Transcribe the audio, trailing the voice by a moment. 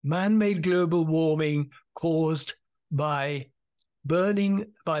man-made global warming caused by the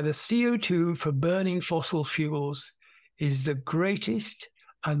CO2 for burning fossil fuels is the greatest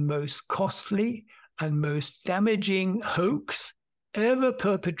and most costly and most damaging hoax ever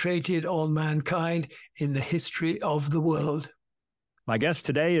perpetrated on mankind in the history of the world. My guest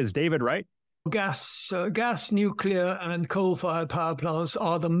today is David Wright. Gas, nuclear, and coal-fired power plants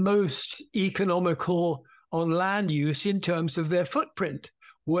are the most economical on land use in terms of their footprint,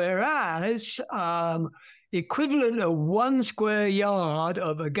 whereas equivalent of 1 square yard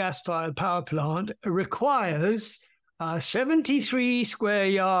of a gas-fired power plant requires 73 square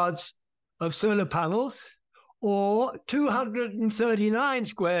yards of solar panels or 239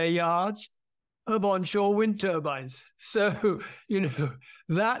 square yards of onshore wind turbines. So,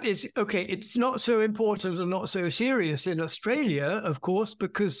 that is, okay, it's not so important and not so serious in Australia, of course,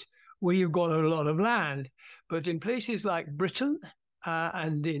 because we've got a lot of land. But in places like Britain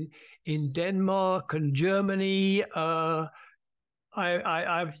and in Denmark and Germany,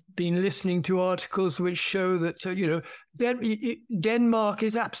 I've been listening to articles which show that, Denmark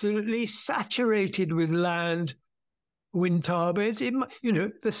is absolutely saturated with land wind turbines.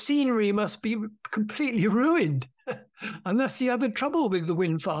 The scenery must be completely ruined. And that's the other trouble with the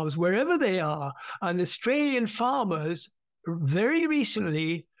wind farms, wherever they are. And Australian farmers very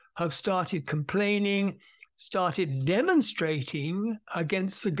recently have started complaining, started demonstrating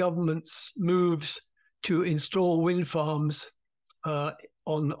against the government's moves to install wind farms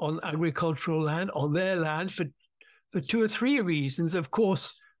on agricultural land, on their land, for 2 or 3 reasons. Of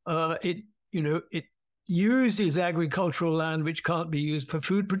course, it uses agricultural land which can't be used for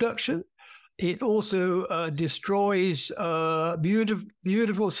food production. It also destroys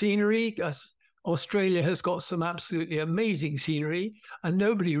beautiful scenery. Australia has got some absolutely amazing scenery, and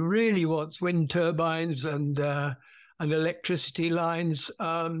nobody really wants wind turbines and electricity lines,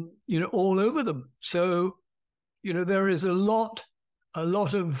 all over them. So, there is a lot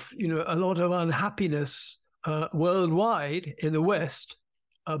of unhappiness worldwide in the West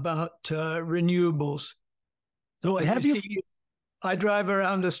about renewables. So I drive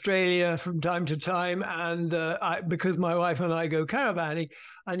around Australia from time to time, and because my wife and I go caravanning,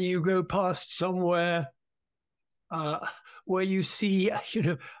 and you go past somewhere where you see,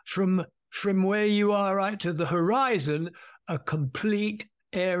 from where you are right to the horizon, a complete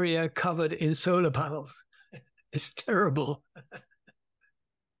area covered in solar panels. It's terrible.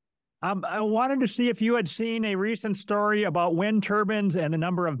 I wanted to see if you had seen a recent story about wind turbines and the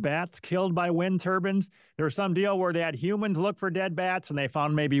number of bats killed by wind turbines. There was some deal where they had humans look for dead bats and they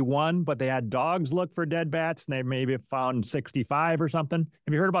found maybe 1, but they had dogs look for dead bats and they maybe found 65 or something.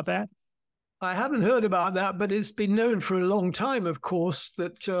 Have you heard about that? I haven't heard about that, but it's been known for a long time, of course,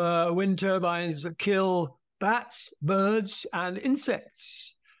 that wind turbines kill bats, birds, and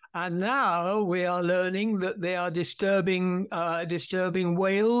insects. And now we are learning that they are disturbing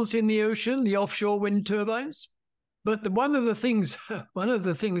whales in the ocean, the offshore wind turbines. But one of the things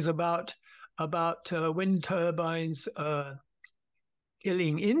about wind turbines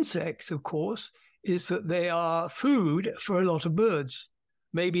killing insects, of course, is that they are food for a lot of birds.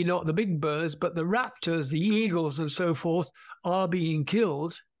 Maybe not the big birds, but the raptors, the eagles, and so forth are being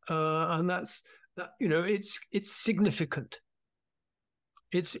killed, and it's significant.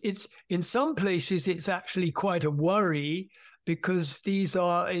 It's in some places it's actually quite a worry, because these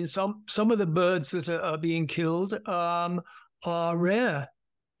are, in some of the birds that are being killed are rare.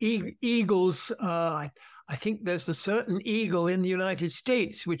 Eagles, I think there's a certain eagle in the United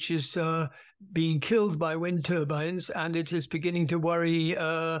States which is being killed by wind turbines, and it is beginning to worry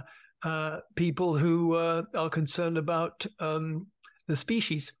people who are concerned about the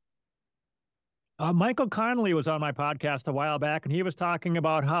species. Michael Connolly was on my podcast a while back, and he was talking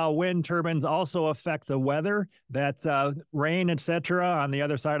about how wind turbines also affect the weather, that rain, etc., on the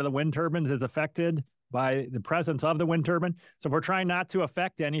other side of the wind turbines is affected by the presence of the wind turbine. So if we're trying not to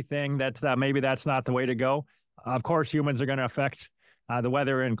affect anything, maybe that's not the way to go. Of course, humans are going to affect the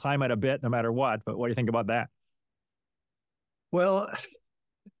weather and climate a bit no matter what, but what do you think about that? Well,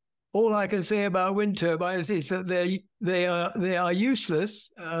 all I can say about wind turbines is that they are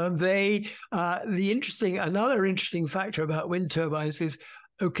useless. Another interesting factor about wind turbines is,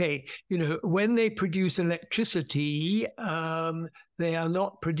 okay, when they produce electricity, they are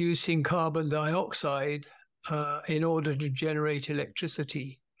not producing carbon dioxide in order to generate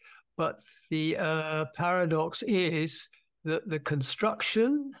electricity. But the paradox is that the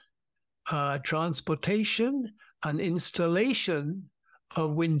construction, transportation, and installation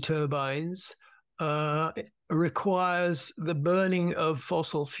of wind turbines requires the burning of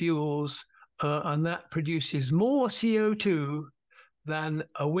fossil fuels, and that produces more CO2 than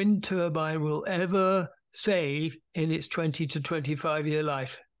a wind turbine will ever save in its 20 to 25 year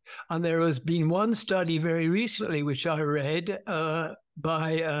life. And there has been one study very recently, which I read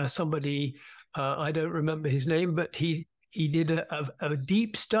by somebody, I don't remember his name, but he did a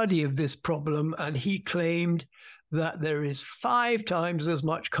deep study of this problem, and he claimed that there is 5 times as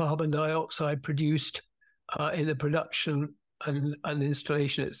much carbon dioxide produced in the production and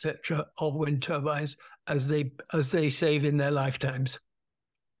installation, etc., of wind turbines as they save in their lifetimes.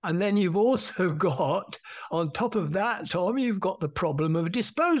 And then you've also got, on top of that, Tom, you've got the problem of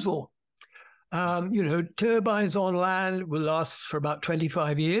disposal. Turbines on land will last for about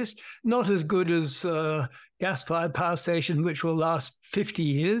 25 years, not as good as gas-fired power station, which will last 50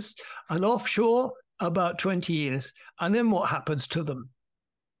 years, and offshore, about 20 years. And then what happens to them?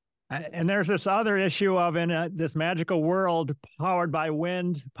 And there's this other issue of in this magical world powered by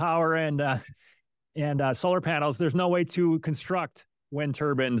wind power and solar panels, there's no way to construct wind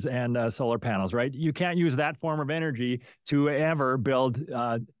turbines and solar panels, right? You can't use that form of energy to ever build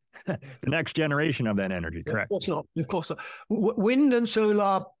the next generation of that energy, correct? Of course not. Of course not. Wind and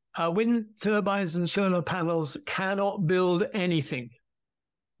solar, wind turbines and solar panels cannot build anything,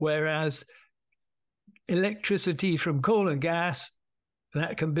 whereas electricity from coal and gas,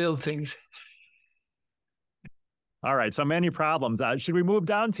 that can build things. All right, so many problems. Should we move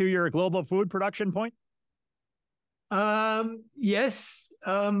down to your global food production point? Yes,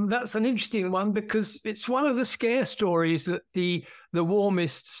 that's an interesting one because it's one of the scare stories that the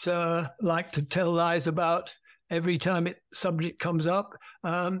warmists like to tell lies about every time subject comes up.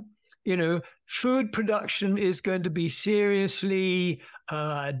 Food production is going to be seriously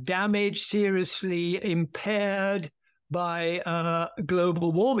damaged, seriously impaired by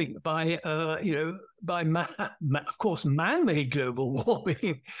global warming, by of course, man-made global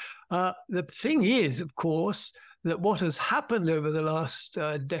warming. The thing is, of course, that what has happened over the last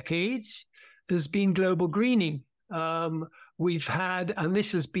decades has been global greening. We've had, and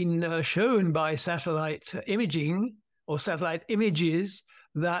this has been shown by satellite imaging or satellite images,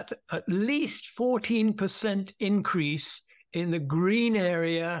 that at least 14% increase in the green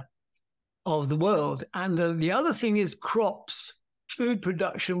area of the world. And the other thing is crops. Food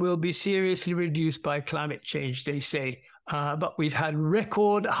production will be seriously reduced by climate change, they say. But we've had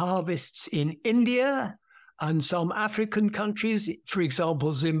record harvests in India and some African countries, for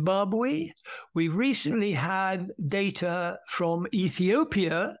example, Zimbabwe. We've recently had data from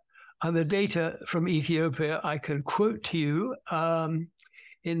Ethiopia, and the data from Ethiopia I can quote to you.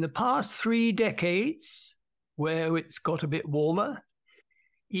 In the past 3 decades, where it's got a bit warmer,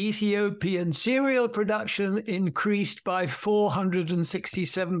 Ethiopian cereal production increased by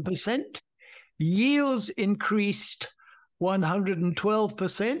 467%, yields increased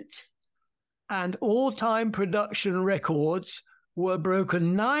 112%, and all-time production records were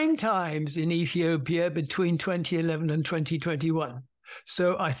broken 9 times in Ethiopia between 2011 and 2021.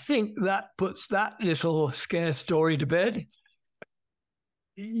 So I think that puts that little scare story to bed.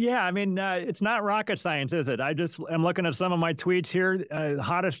 Yeah, I mean, it's not rocket science, is it? I'm looking at some of my tweets here.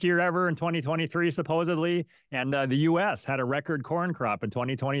 Hottest year ever in 2023, supposedly. And the U.S. had a record corn crop in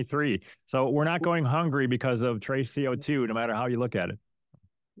 2023. So we're not going hungry because of trace CO2, no matter how you look at it.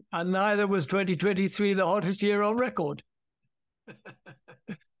 And neither was 2023 the hottest year on record.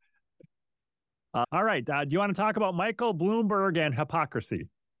 All right. Do you want to talk about Michael Bloomberg and hypocrisy?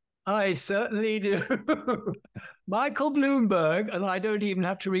 I certainly do. Michael Bloomberg, and I don't even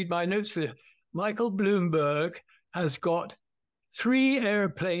have to read my notes there. Michael Bloomberg has got 3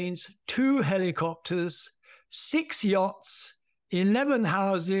 airplanes, 2 helicopters, 6 yachts, 11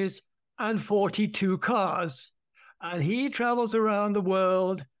 houses, and 42 cars. And he travels around the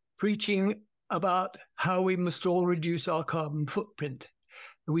world preaching about how we must all reduce our carbon footprint.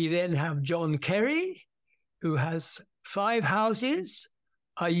 We then have John Kerry, who has 5 houses,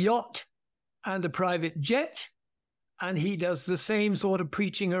 a yacht, and a private jet. And he does the same sort of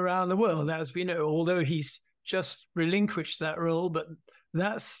preaching around the world, as we know, although he's just relinquished that role. But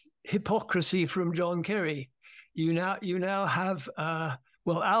that's hypocrisy from John Kerry. You now have,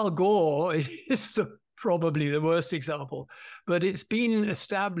 Al Gore is probably the worst example, but it's been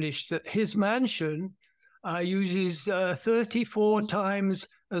established that his mansion uses 34 times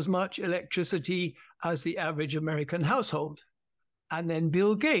as much electricity as the average American household. And then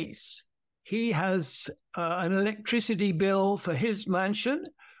Bill Gates, he has an electricity bill for his mansion,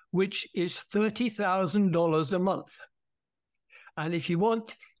 which is $30,000 a month. And if you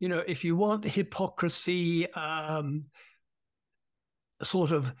want hypocrisy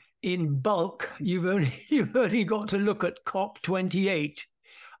sort of in bulk, you've only got to look at COP28.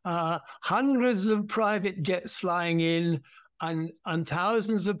 Hundreds of private jets flying in, and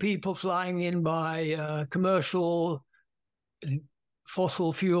thousands of people flying in by commercial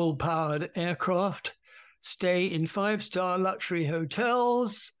fossil fuel powered aircraft stay in 5-star luxury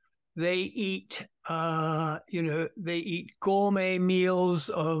hotels. They eat, they eat gourmet meals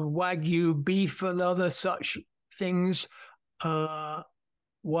of Wagyu beef and other such things, while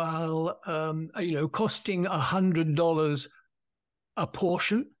costing $100 a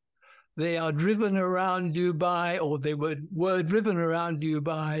portion. They are driven around Dubai, or they were driven around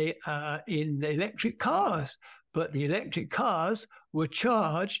Dubai in electric cars, but the electric cars were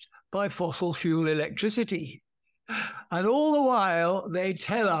charged by fossil fuel electricity. And all the while, they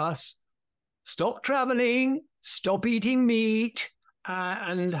tell us, stop traveling, stop eating meat,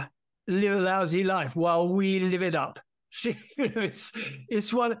 and live a lousy life while we live it up.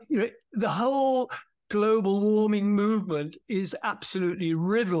 It's one, the whole global warming movement is absolutely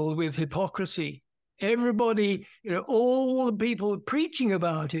riddled with hypocrisy. Everybody, all the people preaching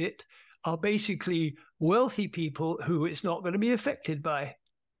about it are basically wealthy people who it's not going to be affected by.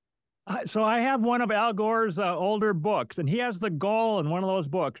 So I have one of Al Gore's older books, and he has the goal in one of those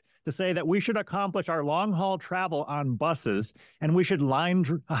books to say that we should accomplish our long-haul travel on buses, and we should line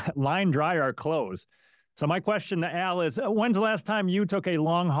dry our clothes. So my question to Al is, when's the last time you took a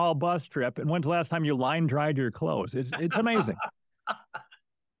long-haul bus trip, and when's the last time you line dried your clothes? It's amazing.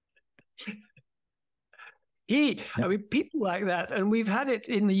 People like that, and we've had it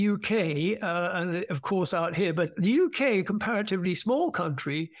in the UK, and of course out here, but the UK, comparatively small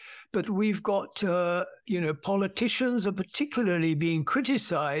country, but we've got, politicians are particularly being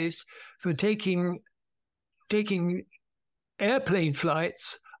criticized for taking airplane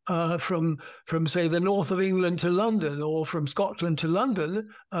flights from say the north of England to London, or from Scotland to London,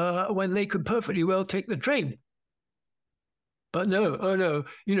 when they could perfectly well take the train. But no,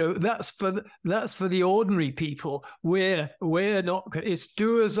 that's for the ordinary people. We're not. It's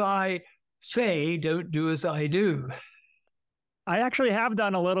do as I say, don't do as I do. I actually have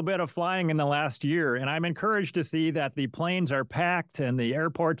done a little bit of flying in the last year, and I'm encouraged to see that the planes are packed and the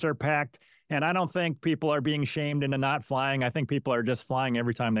airports are packed. And I don't think people are being shamed into not flying. I think people are just flying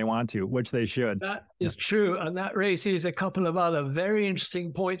every time they want to, which they should. That is true. And that raises a couple of other very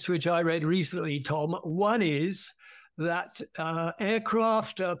interesting points, which I read recently, Tom. One is that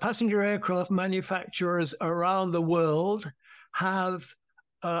passenger aircraft manufacturers around the world have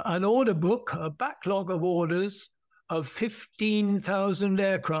an order book, a backlog of orders of 15,000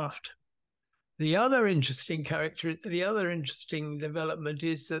 aircraft. The other interesting development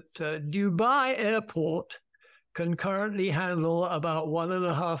is that Dubai Airport can currently handle about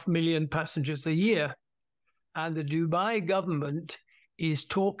 1.5 million passengers a year. And the Dubai government is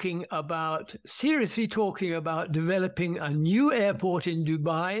seriously talking about developing a new airport in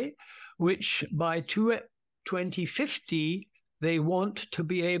Dubai, which by 2050, they want to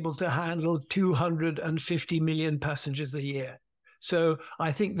be able to handle 250 million passengers a year. So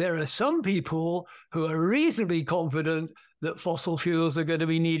I think there are some people who are reasonably confident that fossil fuels are going to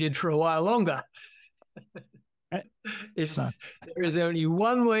be needed for a while longer. There is only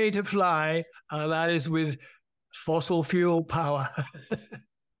one way to fly, and that is with fossil fuel power.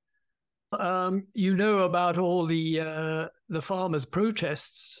 About all the farmers'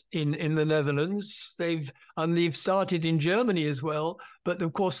 protests in the Netherlands. They've started in Germany as well. But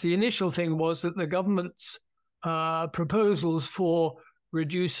of course, the initial thing was that the government's proposals for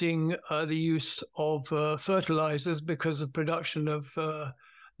reducing the use of fertilizers because of production of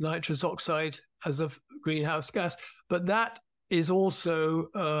nitrous oxide as a greenhouse gas. But that is also,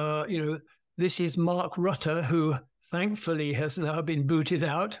 this is Mark Rutte, who thankfully has now been booted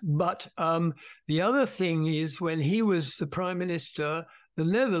out. But the other thing is, when he was the Prime Minister, the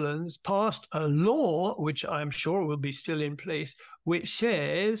Netherlands passed a law, which I'm sure will be still in place, which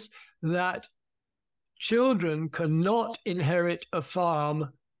says that children cannot inherit a farm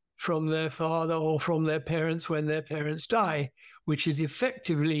from their father or from their parents when their parents die, which is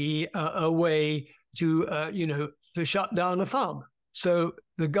effectively a way to shut down a farm. So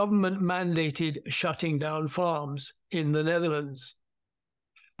the government mandated shutting down farms in the Netherlands.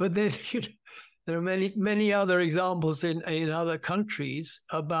 But there are many other examples in other countries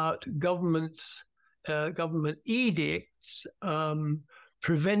about government edicts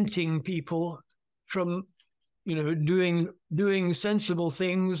preventing people from doing sensible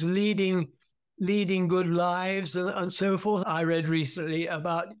things, leading good lives, and so forth. I read recently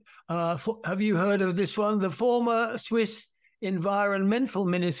about have you heard of this one? The former Swiss environmental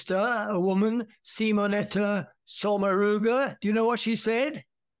minister, a woman, Simonetta Sommaruga. Do you know what she said?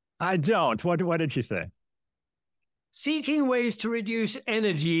 I don't. What did she say? Seeking ways to reduce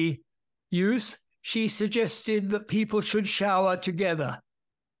energy use she suggested that people should shower together.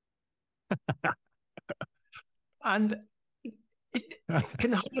 And it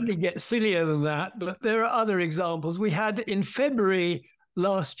can hardly get sillier than that, but there are other examples. We had in February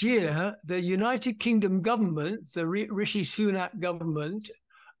last year, the United Kingdom government, the Rishi Sunak government,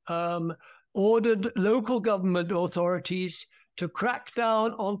 ordered local government authorities to crack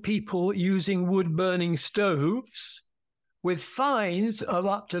down on people using wood-burning stoves with fines of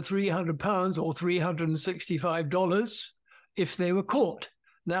up to £300 or $365 if they were caught.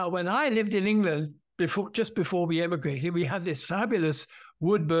 Now, when I lived in England, just before we emigrated, we had this fabulous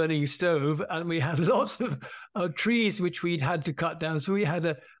wood-burning stove, and we had lots of trees which we'd had to cut down. So we had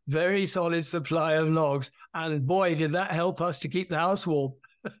a very solid supply of logs, and boy, did that help us to keep the house warm.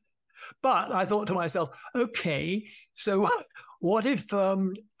 But I thought to myself, okay, so what if,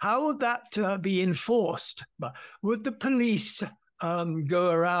 how would that be enforced? Would the police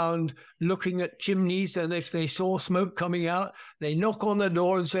go around looking at chimneys, and if they saw smoke coming out, they knock on the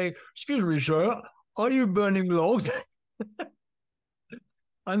door and say, "Excuse me, sir, are you burning logs?"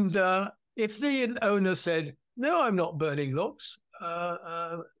 And if the owner said, "No, I'm not burning logs.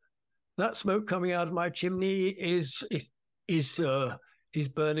 That smoke coming out of my chimney is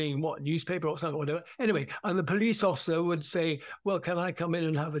burning what, newspaper or something, whatever." Anyway, and the police officer would say, "Well, can I come in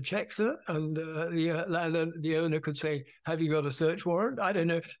and have a check, sir?" And the owner could say, "Have you got a search warrant?" I don't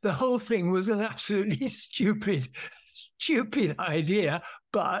know. The whole thing was an absolutely stupid idea,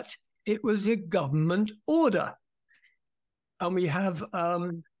 but it was a government order. And we have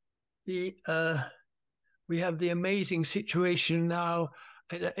the amazing situation now.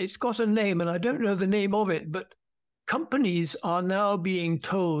 It's got a name, and I don't know the name of it, but companies are now being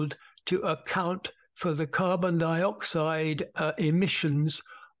told to account for the carbon dioxide emissions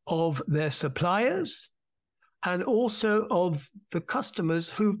of their suppliers and also of the customers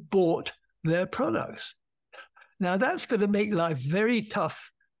who've bought their products. Now, that's going to make life very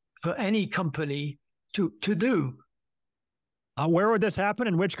tough for any company to do. Where would this happen?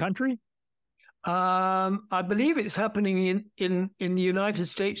 In which country? I believe it's happening in the United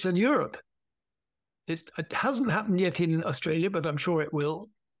States and Europe. It hasn't happened yet in Australia, but I'm sure it will.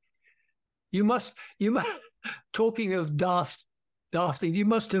 You must talking of daft things, you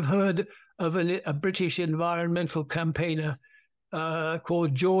must have heard of a British environmental campaigner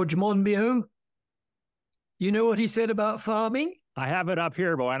called George Monbiot. You know what he said about farming? I have it up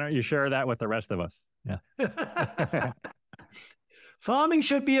here, but why don't you share that with the rest of us? Yeah. Farming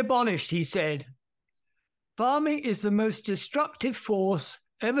should be abolished, he said. Farming is the most destructive force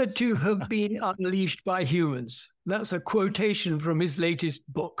ever to have been unleashed by humans. That's a quotation from his latest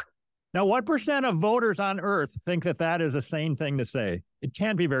book. Now, what % of voters on Earth think that that is a sane thing to say? It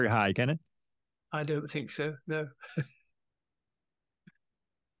can't be very high, can it? I don't think so, no.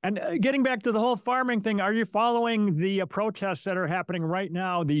 And getting back to the whole farming thing, are you following the protests that are happening right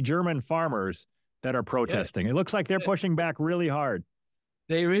now, the German farmers that are protesting? Yes. It looks like they're pushing back really hard.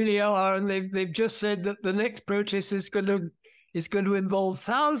 They really are, and they've just said that the next protest is going to involve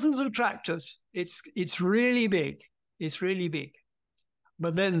thousands of tractors. It's really big. It's really big.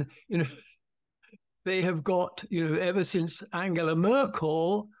 But then, they have got, ever since Angela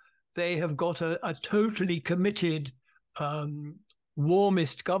Merkel, they have got a totally committed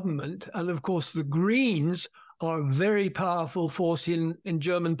warmist government. And of course, the Greens are a very powerful force in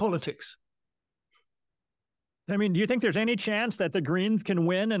German politics. I mean, do you think there's any chance that the Greens can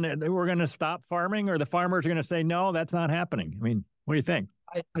win and that we're going to stop farming, or the farmers are going to say, no, that's not happening? I mean, what do you think?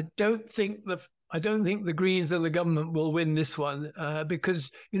 I don't think the Greens and the government will win this one because,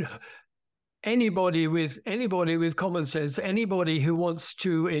 anybody with common sense, anybody who wants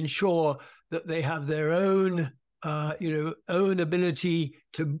to ensure that they have their own, own ability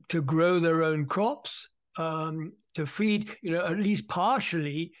to grow their own crops, to feed, at least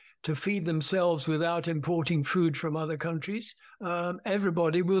partially, to feed themselves without importing food from other countries,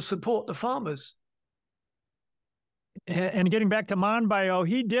 everybody will support the farmers. And getting back to Monbiot,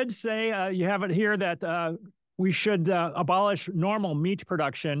 he did say, you have it here, that we should abolish normal meat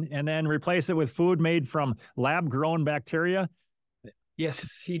production and then replace it with food made from lab-grown bacteria.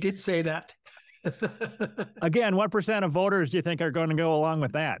 Yes, he did say that. Again, what % of voters do you think are going to go along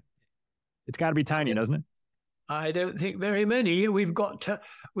with that? It's got to be tiny, doesn't it? I don't think very many. We've got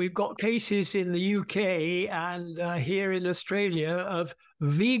cases in the UK and here in Australia of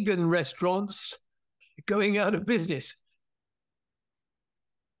vegan restaurants going out of business.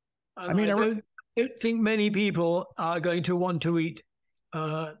 And I don't think many people are going to want to eat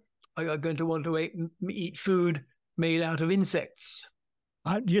eat food made out of insects.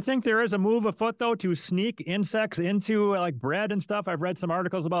 Do you think there is a move afoot, though, to sneak insects into like bread and stuff? I've read some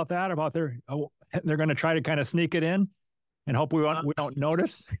articles about that, they're going to try to kind of sneak it in and hope we don't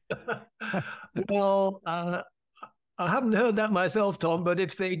notice? Well, I haven't heard that myself, Tom, but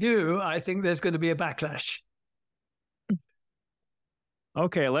if they do, I think there's going to be a backlash.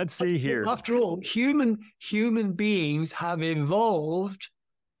 Okay, let's see here. After all, human beings have evolved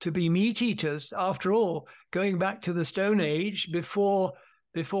to be meat eaters. After all, going back to the Stone Age, before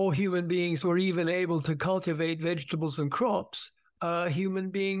human beings were even able to cultivate vegetables and crops, human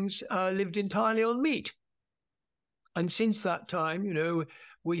beings lived entirely on meat. And since that time,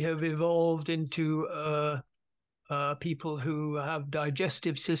 we have evolved into people who have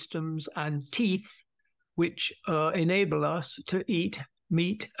digestive systems and teeth, which enable us to eat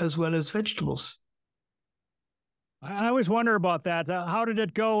meat as well as vegetables. I always wonder about that. How did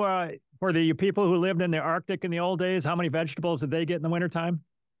it go for the people who lived in the Arctic in the old days? How many vegetables did they get in the wintertime?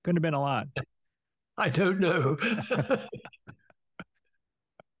 Couldn't have been a lot. I don't know.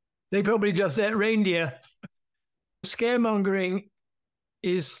 They probably just ate reindeer. Scaremongering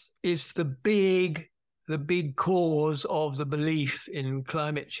is the big cause of the belief in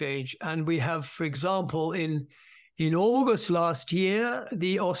climate change. And we have, for example, in August last year,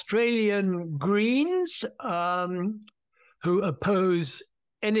 the Australian Greens, who oppose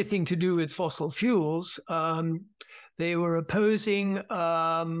anything to do with fossil fuels, they were opposing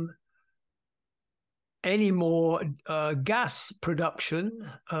any more gas production,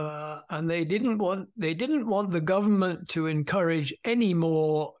 and they didn't want the government to encourage any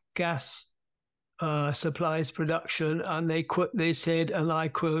more gas supplies production. And they said, and I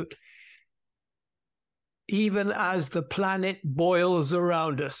quote, "Even as the planet boils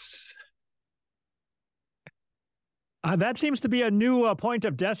around us." That seems to be a new point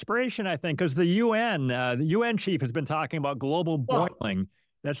of desperation, I think, because the UN chief has been talking about global boiling.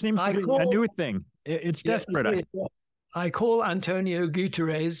 That seems to be a new thing. It's desperate. I call Antonio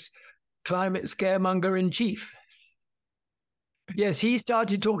Guterres climate scaremonger in chief. Yes, he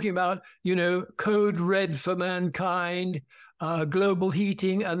started talking about, code red for mankind, global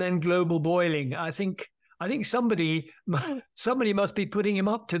heating, and then global boiling. I think somebody must be putting him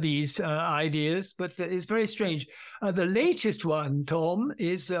up to these ideas, but it's very strange. The latest one, Tom,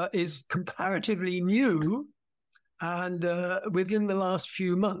 is comparatively new, and within the last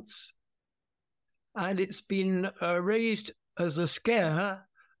few months. And it's been raised as a scare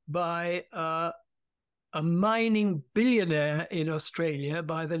by a mining billionaire in Australia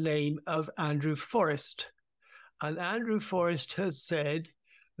by the name of Andrew Forrest. And Andrew Forrest has said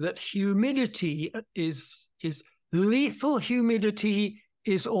that humidity is lethal humidity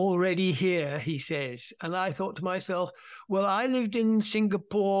is already here, he says. And I thought to myself, well, I lived in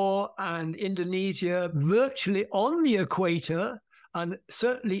Singapore and Indonesia, virtually on the equator, and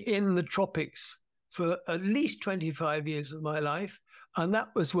certainly in the tropics for at least 25 years of my life. And that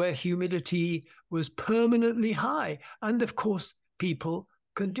was where humidity was permanently high. And of course, people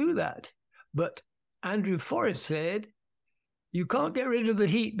can do that. But Andrew Forrest said, you can't get rid of the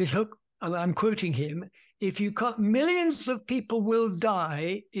heat because, and I'm quoting him, millions of people will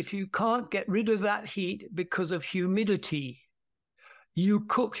die if you can't get rid of that heat because of humidity. You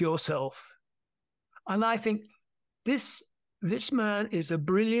cook yourself. And I think this man is a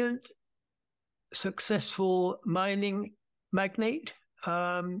brilliant, successful mining magnate,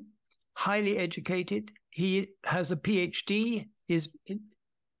 highly educated. He has a PhD. His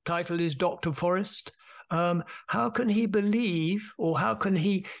title is Dr. Forrest. How can he believe, or how can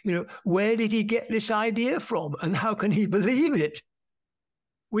he, where did he get this idea from, and how can he believe it?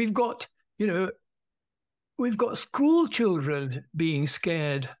 We've got school children being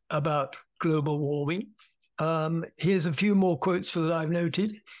scared about global warming. Here's a few more quotes that I've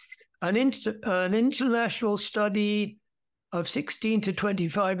noted. An international study of 16 to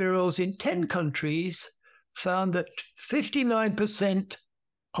 25-year-olds in 10 countries found that 59%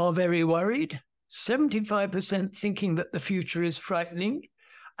 are very worried, 75% thinking that the future is frightening.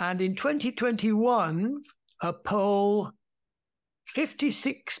 And in 2021, a poll,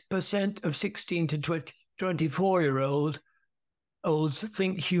 56% of 16 to 24-year-olds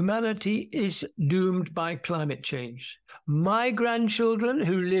think humanity is doomed by climate change. My grandchildren,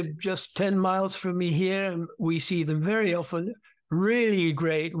 who live just 10 miles from me here, and we see them very often, really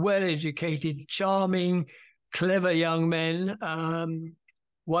great, well-educated, charming, clever young men.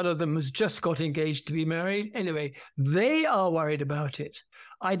 One of them has just got engaged to be married. Anyway, they are worried about it.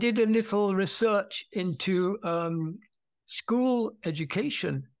 I did a little research into school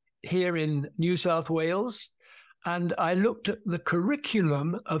education here in New South Wales, and I looked at the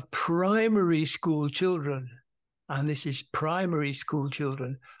curriculum of primary school children. And this is primary school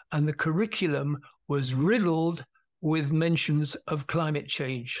children. And the curriculum was riddled with mentions of climate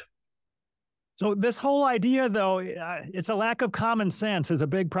change. So this whole idea, though, it's a lack of common sense is a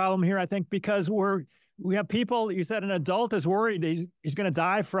big problem here, I think, because we have people. You said an adult is worried he's going to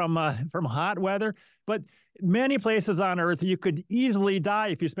die from hot weather, but many places on Earth you could easily die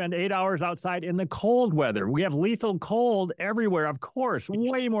if you spend 8 hours outside in the cold weather. We have lethal cold everywhere, of course,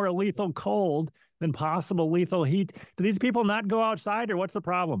 way more lethal cold than possible lethal heat. Do these people not go outside, or what's the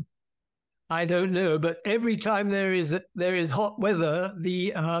problem? I don't know, but every time there is hot weather,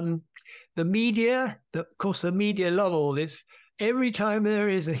 the media, of course, the media love all this. Every time there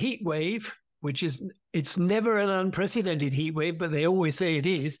is a heat wave, it's never an unprecedented heat wave, but they always say it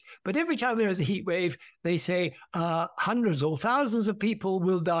is. But every time there is a heat wave, they say hundreds or thousands of people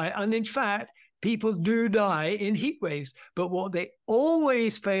will die. And in fact, people do die in heat waves. But what they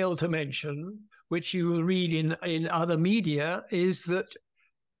always fail to mention, which you will read in other media, is that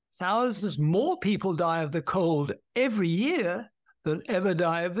thousands more people die of the cold every year than ever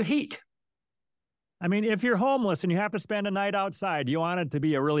die of the heat. I mean, if you're homeless and you have to spend a night outside, you want it to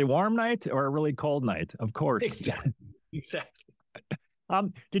be a really warm night or a really cold night, of course. Exactly.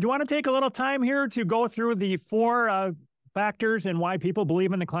 Did you want to take a little time here to go through the 4 factors and why people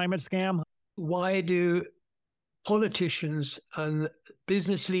believe in the climate scam? Why do politicians and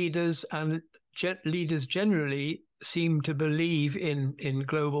business leaders and leaders generally seem to believe in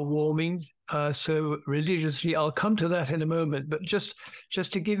global warming so religiously? I'll come to that in a moment, but just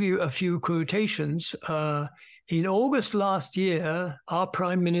to give you a few quotations, in August last year, our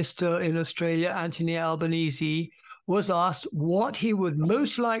Prime Minister in Australia, Anthony Albanese, was asked what he would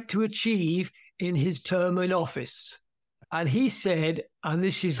most like to achieve in his term in office. And he said, and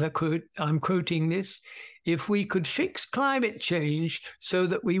this is a quote, I'm quoting this, "If we could fix climate change so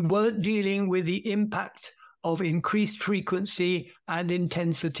that we weren't dealing with the impact of increased frequency and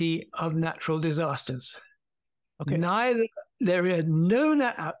intensity of natural disasters." Okay.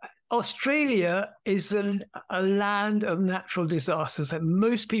 Australia is a land of natural disasters, and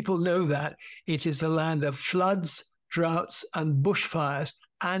most people know that. It is a land of floods, droughts, and bushfires,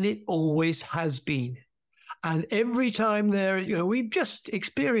 and it always has been. And every time we've just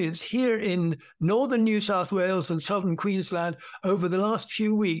experienced here in northern New South Wales and southern Queensland over the last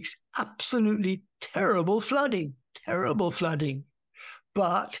few weeks, absolutely terrible flooding.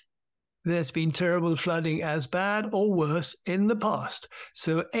 But there's been terrible flooding as bad or worse in the past.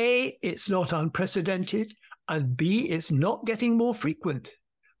 So A, it's not unprecedented, and B, it's not getting more frequent.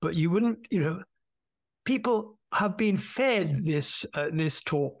 But you wouldn't, people have been fed this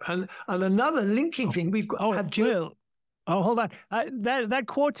talk. And another linking thing we've got. Hold on. That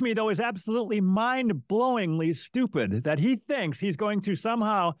quote to me, though, is absolutely mind-blowingly stupid, that he thinks he's going to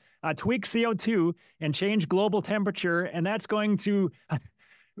somehow tweak CO2 and change global temperature, and that's going to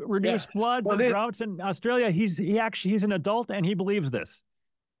reduce floods and droughts in Australia. He's an adult, and he believes this.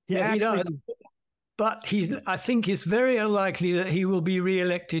 He does. But I think it's very unlikely that he will be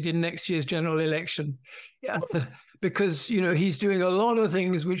re-elected in next year's general election. Yeah, because, he's doing a lot of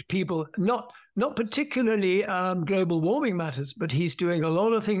things which people, not particularly global warming matters, but he's doing a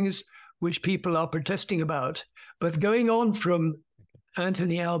lot of things which people are protesting about. But going on from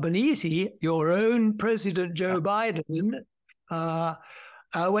Anthony Albanese, your own President Joe Biden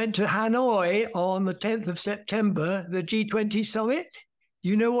went to Hanoi on the 10th of September, the G20 summit.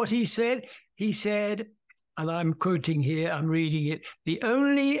 You know what he said? He said, and I'm quoting here, I'm reading it, "The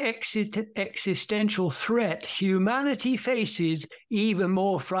only existential threat humanity faces, even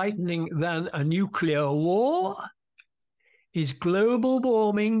more frightening than a nuclear war, is global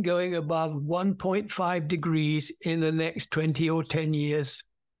warming going above 1.5 degrees in the next 20 or 10 years."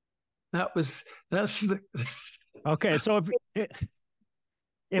 Okay, so if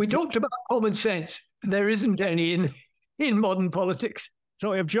we talked about common sense, there isn't any in modern politics.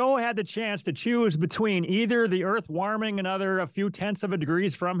 So if Joe had the chance to choose between either the Earth warming a few tenths of a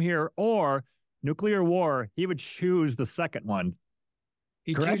degrees from here or nuclear war, he would choose the second one.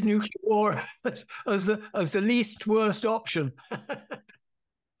 He'd choose nuclear war as the least worst option.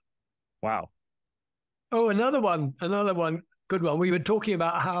 Wow. Oh, another one, good one. We were talking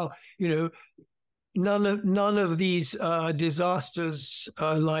about how, none of these disasters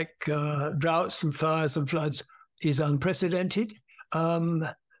like droughts and fires and floods is unprecedented.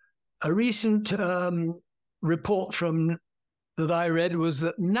 A recent report that I read was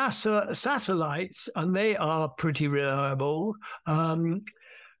that NASA satellites, and they are pretty reliable, NASA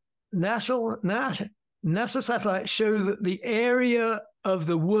satellites show that the area of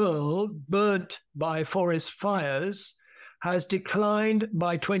the world burnt by forest fires has declined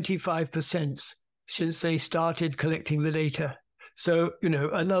by 25% since they started collecting the data. So,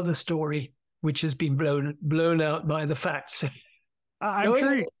 another story which has been blown out by the facts. I'm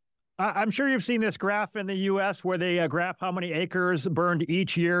I'm sure you've seen this graph in the U.S. where they graph how many acres burned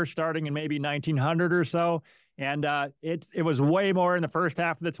each year, starting in maybe 1900 or so. And it was way more in the first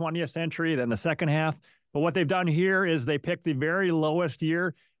half of the 20th century than the second half. But what they've done here is they picked the very lowest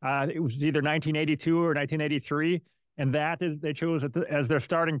year. It was either 1982 or 1983. And that is, they chose it as their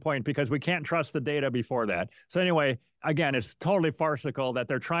starting point because we can't trust the data before that. So anyway, again, it's totally farcical that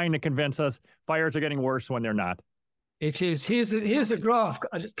they're trying to convince us fires are getting worse when they're not. It is. Here's a graph.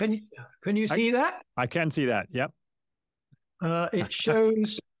 Can you see that? I can see that. Yep. It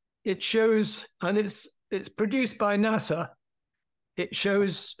shows, and it's produced by NASA. It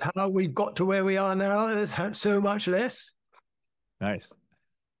shows how we've got to where we are now. There's so much less. Nice.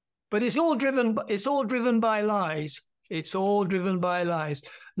 But it's all driven by lies. It's all driven by lies.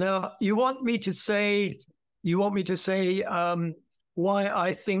 Now, you want me to say why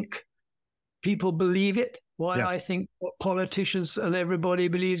I think people believe it? Why yes. I think politicians and everybody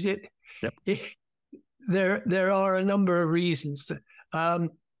believes it? Yep. There are a number of reasons.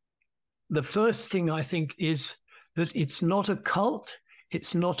 The first thing I think is that it's not a cult,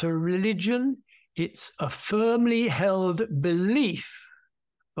 it's not a religion, it's a firmly held belief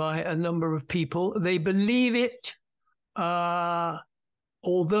by a number of people. They believe it,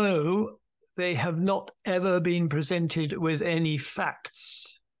 although they have not ever been presented with any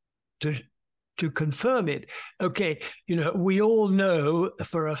facts to confirm it. Okay, we all know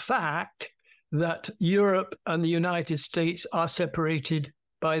for a fact that Europe and the United States are separated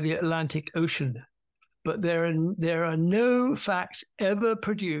by the Atlantic Ocean. But there are no facts ever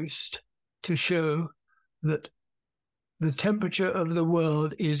produced to show that the temperature of the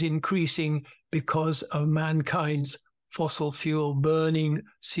world is increasing because of mankind's fossil fuel burning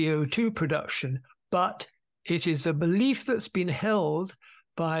CO2 production. But it is a belief that's been held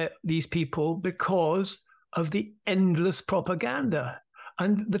by these people because of the endless propaganda.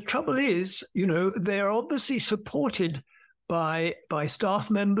 And the trouble is, they're obviously supported by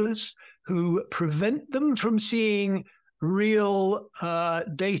staff members who prevent them from seeing real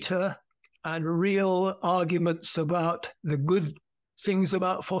data and real arguments about the good things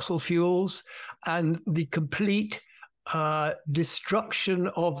about fossil fuels and the complete destruction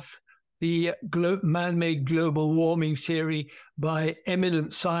of the man-made global warming theory by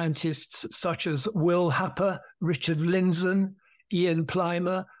eminent scientists such as Will Happer, Richard Lindzen, Ian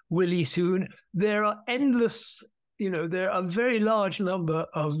Plimer, Willie Soon. There are endless, there are a very large number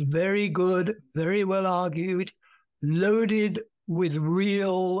of very good, very well argued, loaded with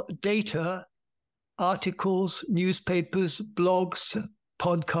real data, articles, newspapers, blogs,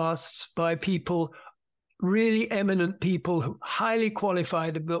 podcasts by people, really eminent people, highly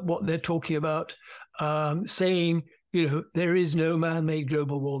qualified about what they're talking about, saying, there is no man-made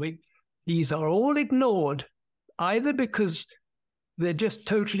global warming. These are all ignored, either because they're just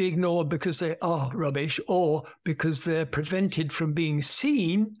totally ignored because they are rubbish, or because they're prevented from being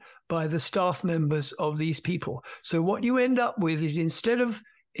seen by the staff members of these people. So what you end up with is instead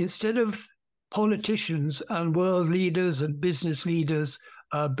of politicians and world leaders and business leaders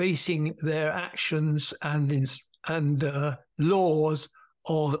basing their actions and laws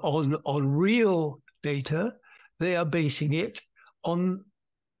on real data, they are basing it on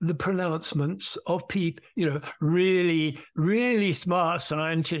the pronouncements of people, really, really smart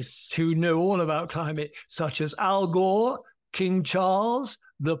scientists who know all about climate, such as Al Gore, King Charles,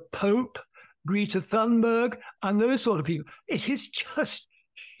 the Pope, Greta Thunberg, and those sort of people. It is just,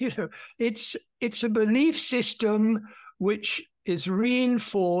 it's a belief system which is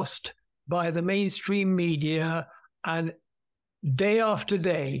reinforced by the mainstream media, and day after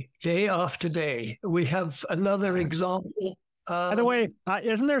day, we have another example. By the way,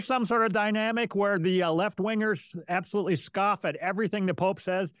 isn't there some sort of dynamic where the left-wingers absolutely scoff at everything the Pope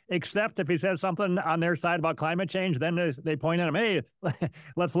says, except if he says something on their side about climate change, then they point at him, hey,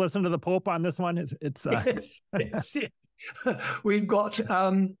 let's listen to the Pope on this one. Yes. We've got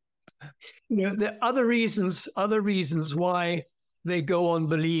there are other reasons why they go on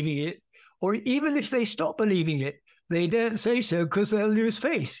believing it, or even if they stop believing it, they don't say so because they'll lose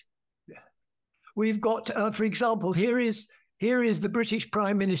face. We've got, for example, here is the British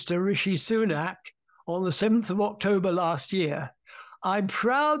Prime Minister Rishi Sunak on the 7th of October last year. I'm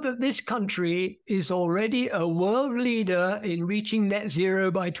proud that this country is already a world leader in reaching net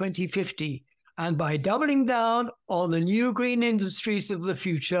zero by 2050. And by doubling down on the new green industries of the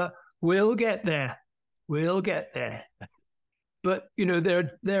future, we'll get there. We'll get there. But,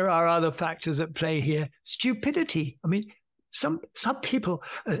 there are other factors at play here. Stupidity. I mean, some people,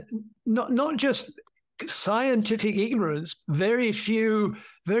 not just scientific ignorance, very few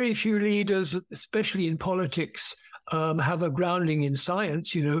leaders, especially in politics, have a grounding in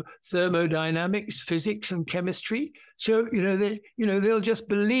science, thermodynamics, physics, and chemistry. So, they'll just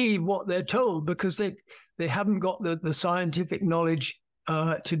believe what they're told because they haven't got the scientific knowledge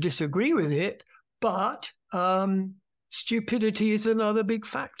to disagree with it. But stupidity is another big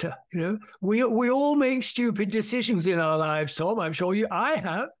factor. We all make stupid decisions in our lives, Tom. I'm sure I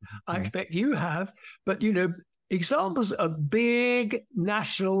have. I expect you have. But, examples of big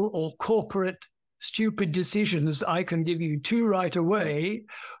national or corporate stupid decisions, I can give you two right away.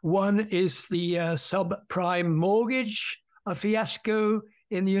 One is the subprime mortgage, a fiasco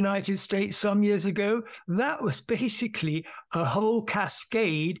in the United States some years ago. That was basically a whole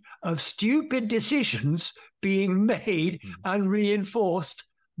cascade of stupid decisions being made and reinforced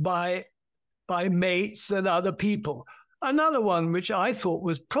by mates and other people. Another one, which I thought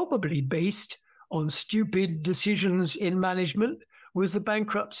was probably based on stupid decisions in management, was the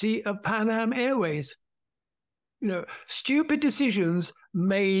bankruptcy of Pan Am Airways. Stupid decisions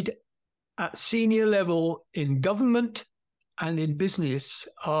made at senior level in government and in business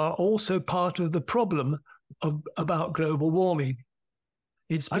are also part of the problem about global warming.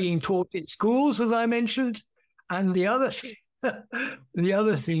 It's being taught in schools, as I mentioned, and the other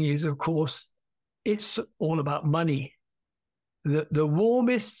thing is, of course, it's all about money. The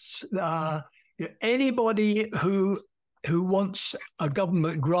warmists, anybody who wants a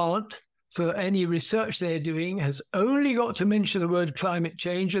government grant for any research they're doing has only got to mention the word climate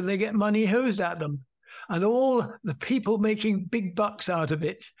change and they get money hosed at them. And all the people making big bucks out of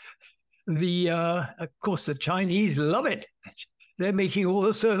it, of course, the Chinese love it. They're making all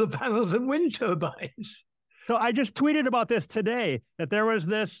the solar panels and wind turbines. So I just tweeted about this today, that there was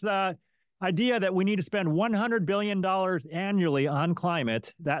this idea that we need to spend $100 billion annually on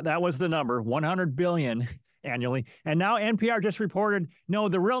climate. That was the number, $100 billion annually. And now NPR just reported, no,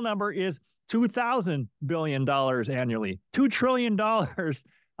 the real number is $2,000 billion annually, $2 trillion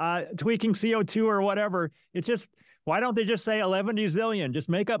tweaking CO2 or whatever. It's just, why don't they just say 11 zillion? Just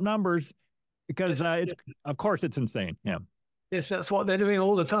make up numbers because of course it's insane. Yeah. Yes, that's what they're doing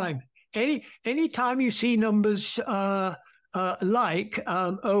all the time. Any time you see numbers we're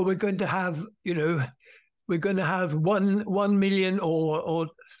going to have, we're going to have 1 million or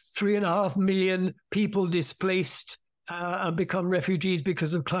 3.5 million people displaced and become refugees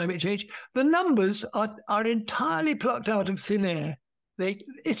because of climate change. The numbers are entirely plucked out of thin air.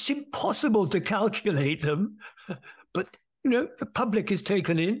 It's impossible to calculate them, but the public is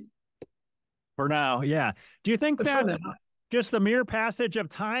taken in. For now, yeah. Do you think that just the mere passage of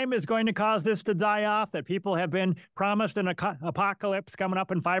time is going to cause this to die off, that people have been promised an apocalypse coming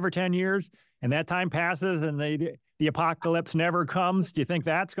up in 5 or 10 years, and that time passes and the apocalypse never comes? Do you think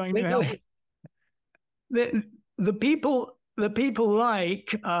that's going to happen? The people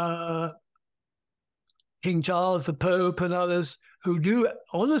like King Charles, the Pope, and others who do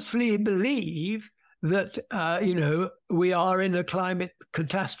honestly believe that, we are in a climate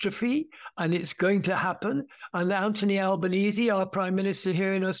catastrophe and it's going to happen. And Anthony Albanese, our Prime Minister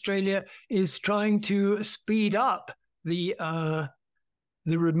here in Australia, is trying to speed up the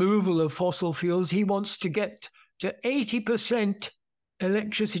removal of fossil fuels. He wants to get to 80%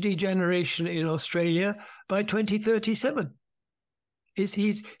 electricity generation in Australia by 2037.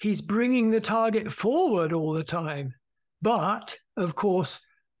 He's bringing the target forward all the time. But, of course,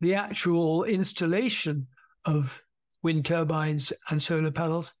 the actual installation of wind turbines and solar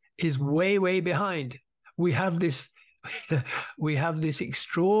panels is way, way behind. We have this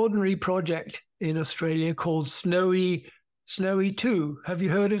extraordinary project in Australia called Snowy 2. Have you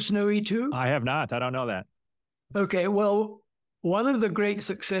heard of Snowy 2? I have not. I don't know that. Okay, well, one of the great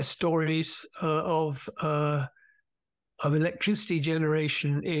success stories of electricity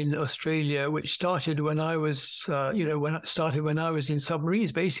generation in Australia, which started when I was, when I was in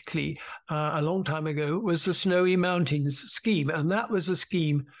submarines, basically a long time ago, was the Snowy Mountains scheme, and that was a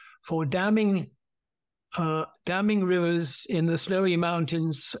scheme for damming rivers in the Snowy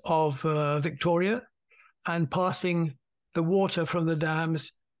Mountains of Victoria, and passing the water from the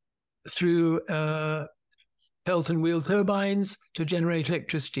dams through Pelton wheel turbines to generate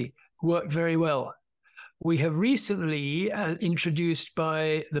electricity. Worked very well. We have recently introduced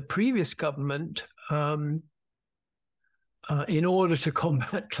by the previous government, in order to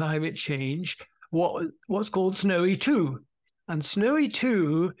combat climate change, what's called Snowy 2. And Snowy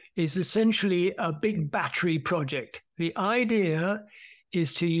 2 is essentially a big battery project. The idea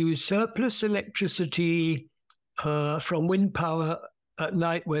is to use surplus electricity from wind power at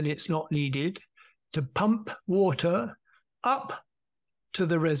night when it's not needed to pump water up to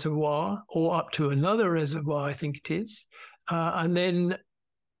the reservoir or up to another reservoir, I think it is, and then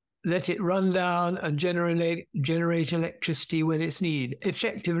let it run down and generate electricity when it's needed.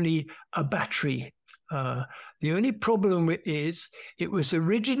 Effectively, a battery. The only problem is it was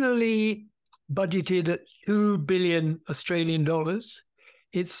originally budgeted at 2 billion Australian dollars.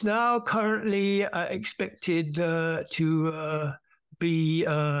 It's now currently expected to be,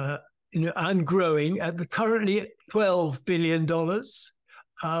 and growing currently at $12 billion.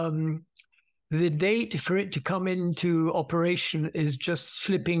 The date for it to come into operation is just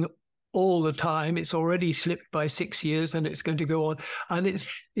slipping all the time. It's already slipped by 6 years, and it's going to go on. And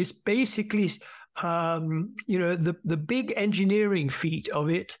it's basically, the big engineering feat of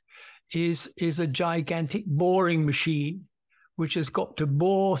it is a gigantic boring machine, which has got to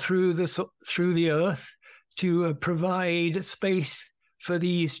bore through the earth to provide space for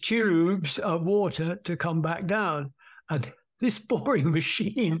these tubes of water to come back down. And this boring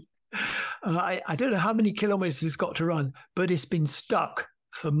machine, I don't know how many kilometers it's got to run, but it's been stuck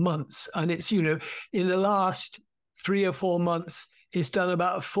for months. And it's, in the last 3 or 4 months, it's done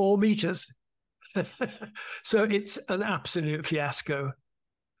about 4 meters. So it's an absolute fiasco.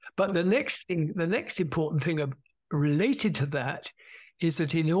 But the next important thing related to that is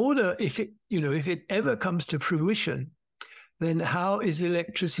that in order, if it ever comes to fruition, then how is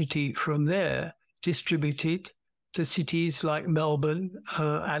electricity from there distributed to cities like Melbourne,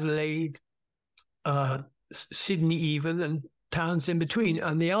 Adelaide, Sydney even, and towns in between?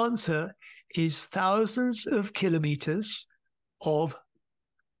 And the answer is thousands of kilometers of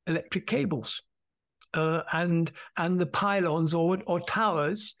electric cables. And the pylons or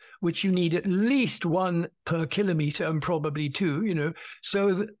towers, which you need at least 1 per kilometer and probably 2,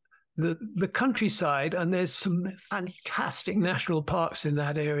 so the countryside, and there's some fantastic national parks in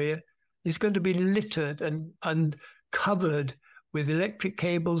that area, is going to be littered and covered with electric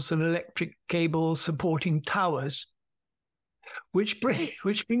cables and electric cables supporting towers, which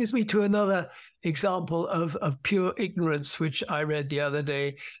brings me to another example of pure ignorance, which I read the other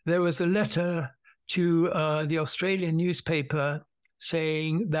day. There was a letter to the Australian newspaper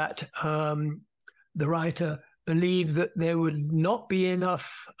saying that the writer believed that there would not be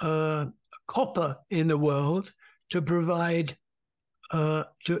enough copper in the world to provide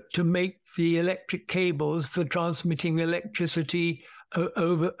to make the electric cables for transmitting electricity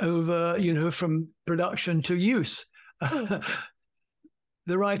over from production to use.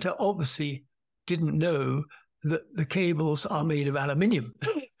 The writer obviously didn't know that the cables are made of aluminium.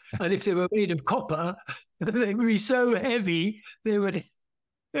 And if they were made of copper, they would be so heavy, they would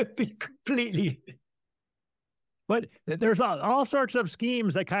be completely... But there's all sorts of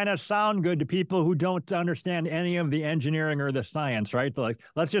schemes that kind of sound good to people who don't understand any of the engineering or the science, right? Like,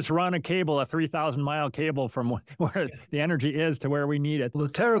 let's just run a 3,000-mile cable from where the energy is to where we need it. Well,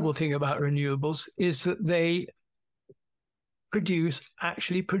 the terrible thing about renewables is that they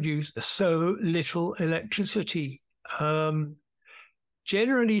actually produce so little electricity.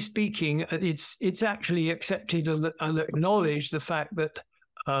 Generally speaking, it's actually accepted and acknowledged the fact that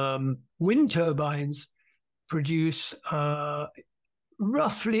wind turbines produce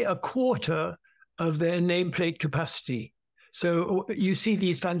roughly a quarter of their nameplate capacity. So you see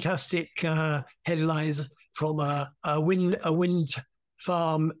these fantastic headlines from a wind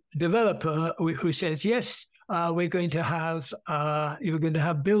farm developer who says, yes, we're going to have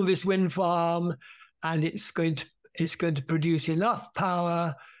build this wind farm, and it's going to produce enough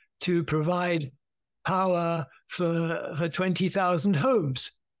power to provide power for 20,000 homes.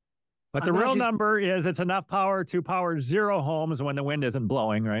 But the real number is it's enough power to power 0 homes when the wind isn't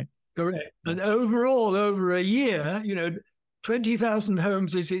blowing, right? Correct. And overall, over a year, 20,000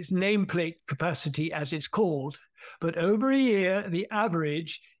 homes is its nameplate capacity, as it's called. But over a year, the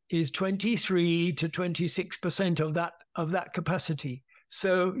average is 23 to 26% of that capacity.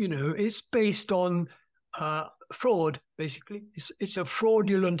 So, it's based on fraud, basically. It's a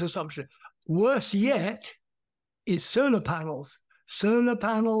fraudulent assumption. Worse yet is solar panels. Solar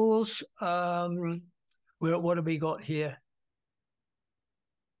panels, what have we got here?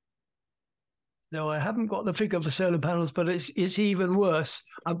 No, I haven't got the figure for solar panels, but it's even worse.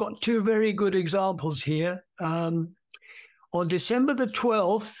 I've got 2 very good examples here. On December the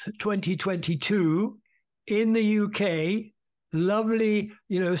 12th, 2022, in the UK, lovely,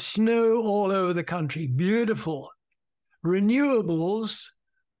 snow all over the country, beautiful. Renewables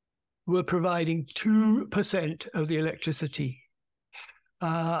were providing 2% of the electricity.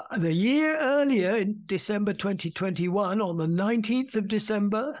 The year earlier, in December 2021, on the 19th of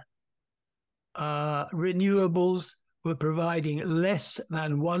December, renewables were providing less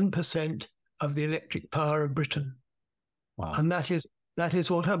than 1% of the electric power of Britain. Wow. And that is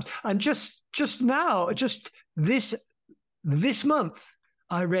what happens. And just now, just this month,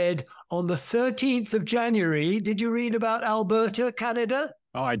 I read on the 13th of January. Did you read about Alberta, Canada?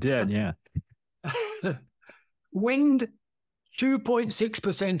 Oh, I did, yeah. Wind,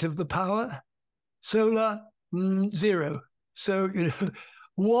 2.6% of the power. Solar, 0. So,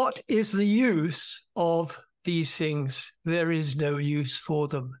 what is the use of these things? There is no use for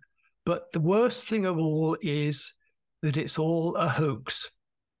them. But the worst thing of all is that it's all a hoax.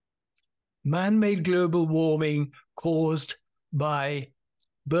 Man-made global warming caused by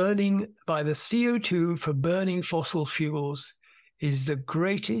the CO2 for burning fossil fuels is the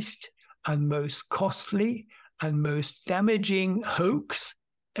greatest and most costly and most damaging hoax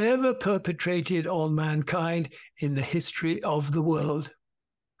ever perpetrated on mankind in the history of the world.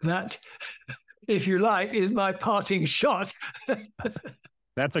 That, if you like, is my parting shot.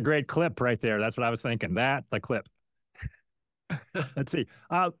 That's a great clip right there. That's what I was thinking. The clip. Let's see.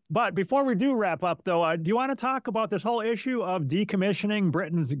 But before we do wrap up, though, do you want to talk about this whole issue of decommissioning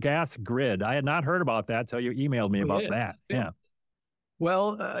Britain's gas grid? I had not heard about that till you emailed me about that. Yeah.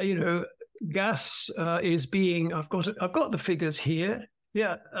 Well, gas is being. I've got the figures here.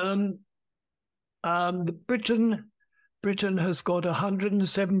 Yeah. Britain has got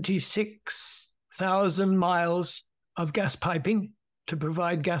 176,000 miles of gas piping to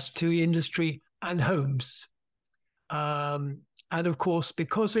provide gas to industry and homes. And of course,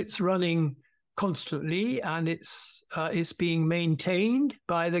 because it's running constantly and it's being maintained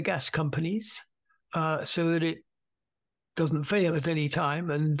by the gas companies so that it doesn't fail at any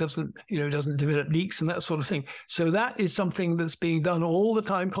time and doesn't develop leaks and that sort of thing. So that is something that's being done all the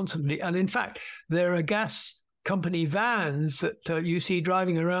time, constantly. And in fact, there are gas company vans that you see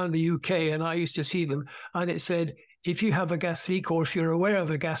driving around the UK, and I used to see them, and it said, if you have a gas leak or if you're aware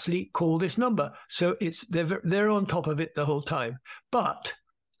of a gas leak, call this number. So they're on top of it the whole time. But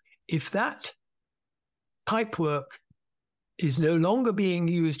if that pipework is no longer being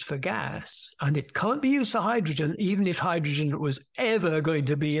used for gas, and it can't be used for hydrogen, even if hydrogen was ever going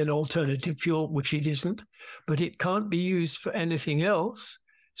to be an alternative fuel, which it isn't, but it can't be used for anything else.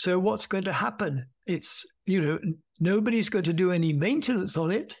 So what's going to happen? It's, nobody's going to do any maintenance on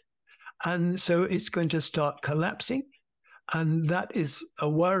it. And so it's going to start collapsing. And that is a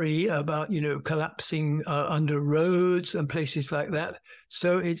worry about, collapsing under roads and places like that.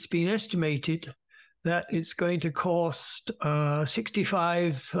 So it's been estimated that it's going to cost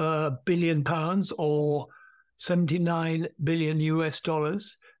 65 billion pounds or 79 billion US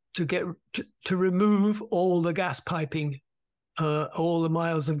dollars to remove all the gas piping, all the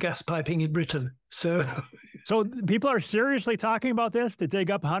miles of gas piping in Britain. So people are seriously talking about this, to dig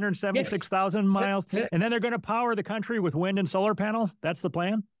up 176,000 miles, and then they're going to power the country with wind and solar panels? That's the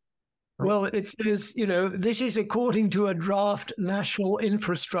plan? Well, this is according to a draft national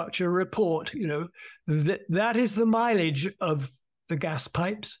infrastructure report. That is the mileage of the gas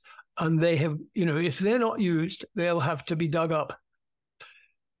pipes, and they have, if they're not used, they'll have to be dug up,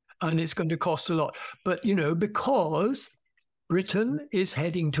 and it's going to cost a lot. But because Britain is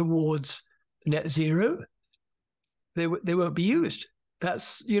heading towards net zero, they won't be used.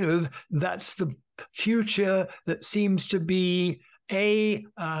 That's the future that seems to be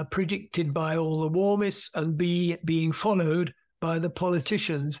predicted by all the warmists, and B, being followed by the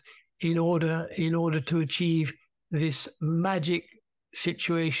politicians in order to achieve this magic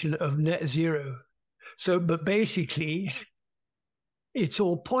situation of net zero. So, but basically, it's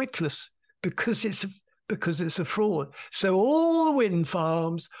all pointless because it's a fraud. So all the wind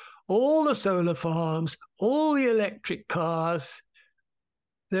farms, all the solar farms, all the electric cars,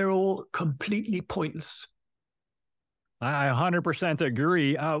 they're all completely pointless. I 100%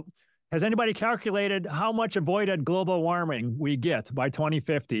 agree. Has anybody calculated how much avoided global warming we get by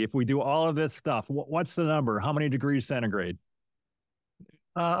 2050 if we do all of this stuff? What's the number? How many degrees centigrade?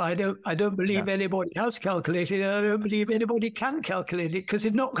 I don't believe anybody has calculated it. I don't believe anybody can calculate it, because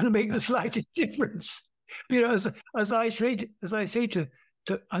it's not going to make the slightest difference. As I say to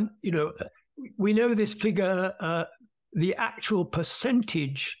we know this figure, the actual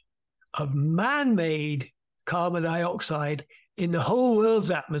percentage of man-made carbon dioxide in the whole world's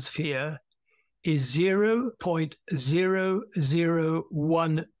atmosphere is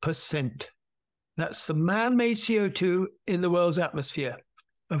 0.001%. That's the man-made CO2 in the world's atmosphere.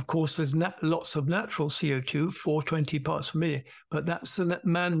 Of course, there's lots of natural CO2, 420 parts per million, but that's the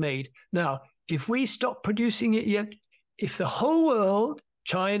man-made. Now, if we stop producing it yet, if the whole world,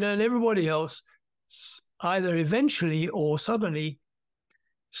 China and everybody else, either eventually or suddenly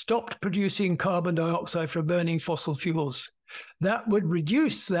stopped producing carbon dioxide from burning fossil fuels, that would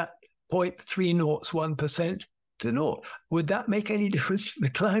reduce that 0.301% to naught. Would that make any difference to the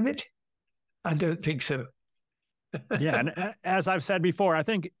climate? I don't think so. Yeah, and as I've said before, I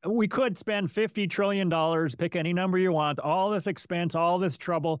think we could spend $50 trillion, pick any number you want, all this expense, all this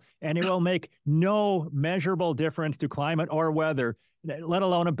trouble, and it will make no measurable difference to climate or weather, let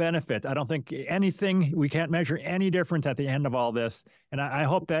alone a benefit. I don't think anything, we can't measure any difference at the end of all this. And I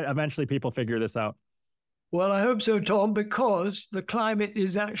hope that eventually people figure this out. Well, I hope so, Tom, because the climate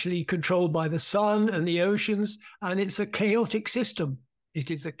is actually controlled by the sun and the oceans, and it's a chaotic system.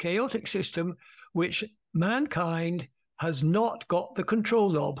 It is a chaotic system which mankind has not got the control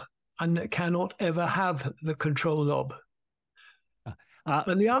knob and cannot ever have the control knob.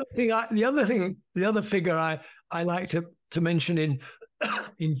 And the other figure I like to mention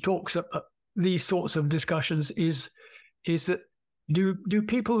in talks these sorts of discussions is that do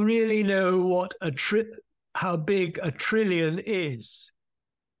people really know what how big a trillion is?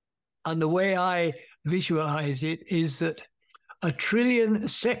 And the way I visualize it is that a trillion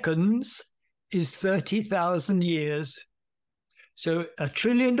seconds is 30,000 years. So $1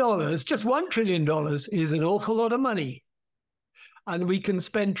 trillion, just $1 trillion is an awful lot of money. And we can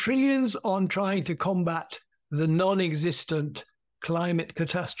spend trillions on trying to combat the non-existent climate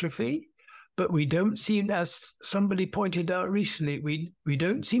catastrophe, but we don't seem, as somebody pointed out recently, we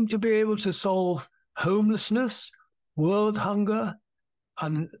don't seem to be able to solve homelessness, world hunger,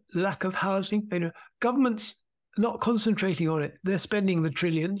 and lack of housing. Governments are not concentrating on it. They're spending the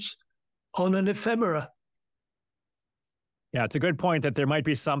trillions on an ephemera. Yeah, it's a good point that there might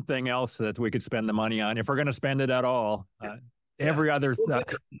be something else that we could spend the money on if we're going to spend it at all. Every other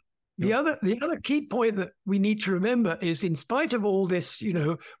the other key point that we need to remember is, in spite of all this,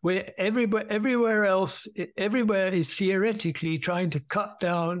 where everywhere is theoretically trying to cut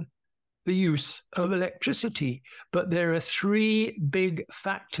down the use of electricity, but there are three big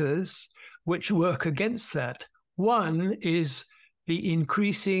factors which work against that. One is the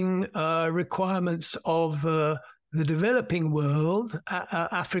increasing requirements of the developing world,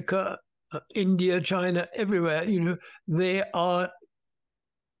 Africa, India, China, everywhere. They are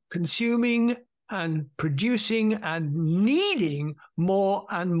consuming and producing and needing more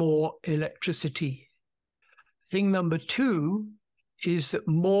and more electricity. Thing number two is that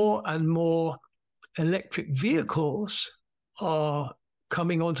more and more electric vehicles are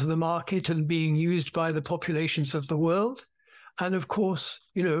coming onto the market and being used by the populations of the world. And of course,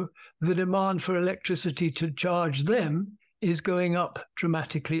 the demand for electricity to charge them is going up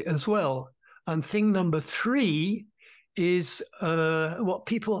dramatically as well. And thing number three is what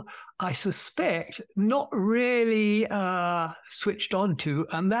people, I suspect, not really switched on to,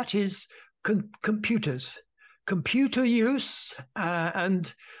 and that is computers. Computer use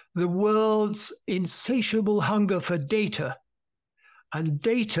and the world's insatiable hunger for data. And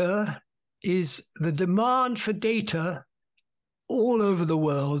data is the demand for data all over the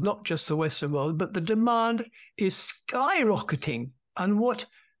world, not just the Western world, but the demand is skyrocketing. And what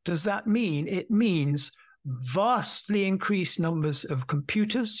does that mean? It means vastly increased numbers of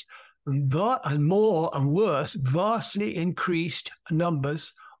computers and more and worse, vastly increased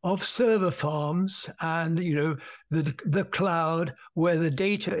numbers of server farms and, the cloud where the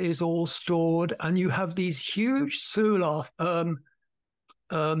data is all stored. And you have these huge solar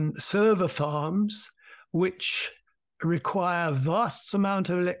server farms which require vast amount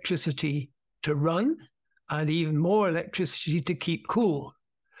of electricity to run and even more electricity to keep cool.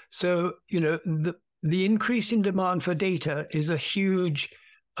 So, the increase in demand for data is a huge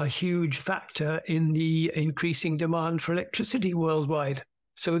factor in the increasing demand for electricity worldwide.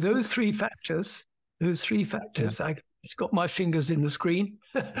 So those three factors, it's got my fingers in the screen,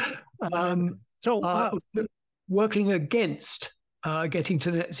 working against getting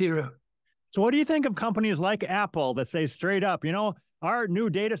to net zero. So what do you think of companies like Apple that say straight up, our new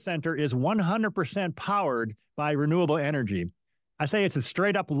data center is 100% powered by renewable energy? I say it's a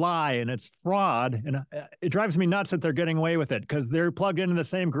straight up lie and it's fraud. And it drives me nuts that they're getting away with it because they're plugged into the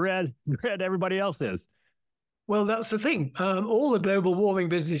same grid everybody else is. Well, that's the thing. All the global warming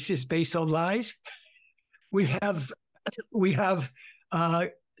business is based on lies. We have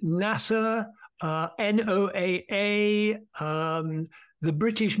NASA, NOAA, the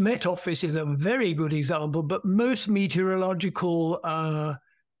British Met Office is a very good example, but most meteorological,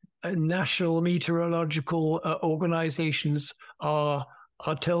 national meteorological organizations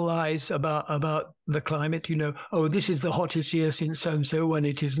tell lies about the climate. This is the hottest year since so-and-so, when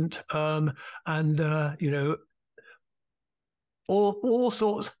it isn't. All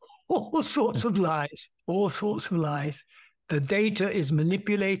sorts of lies. The data is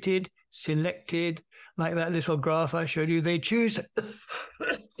manipulated, selected, like that little graph I showed you. They choose,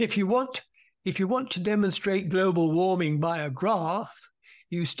 if you want to demonstrate global warming by a graph,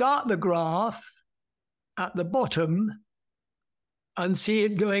 you start the graph at the bottom and see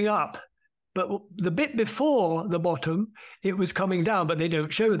it going up. But the bit before the bottom, it was coming down, but they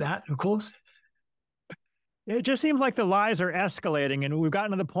don't show that, of course. It just seems like the lies are escalating, and we've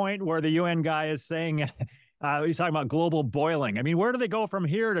gotten to the point where the UN guy is saying, he's talking about global boiling. I mean, where do they go from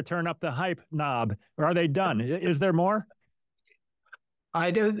here to turn up the hype knob, or are they done? Is there more?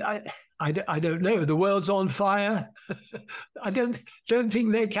 I don't know. The world's on fire. I don't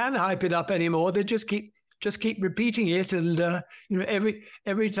think they can hype it up anymore. They just keep repeating it, and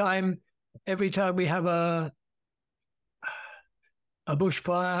every time we have a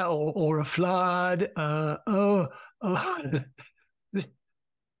bushfire or a flood,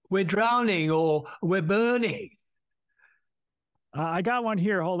 we're drowning or we're burning. I got one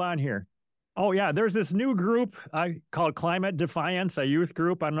here. Hold on here. Oh, yeah, there's this new group called Climate Defiance, a youth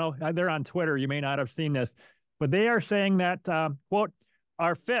group. I don't know, they're on Twitter. You may not have seen this, but they are saying that, quote,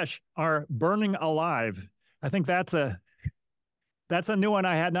 our fish are burning alive. I think that's a new one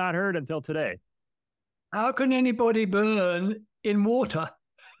I had not heard until today. How can anybody burn in water?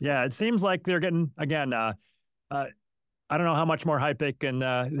 Yeah, it seems like they're getting, again, I don't know how much more hype they can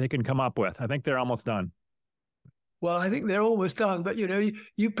come up with. I think they're almost done. Well, I think they're almost done, but you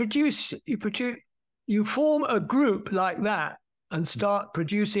form a group like that and start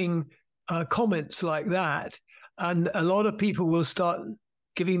producing comments like that, and a lot of people will start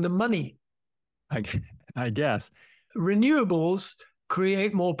giving them money. I guess. Renewables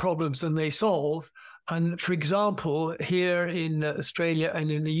create more problems than they solve. And for example, here in Australia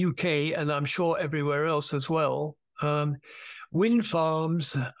and in the UK, and I'm sure everywhere else as well, wind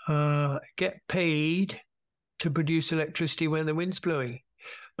farms get paid to produce electricity when the wind's blowing.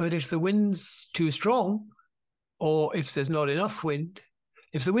 But if the wind's too strong, or if there's not enough wind,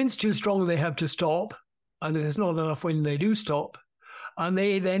 if the wind's too strong, they have to stop. And if there's not enough wind, they do stop. And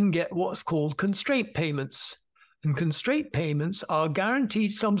they then get what's called constraint payments. And constraint payments are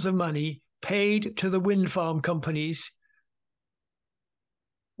guaranteed sums of money paid to the wind farm companies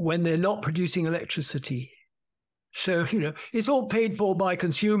when they're not producing electricity. So, it's all paid for by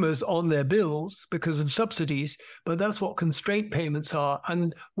consumers on their bills because of subsidies, but that's what constraint payments are.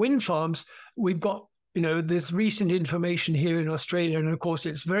 And wind farms, we've got, this recent information here in Australia, and of course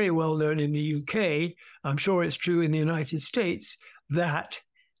it's very well known in the UK, I'm sure it's true in the United States, that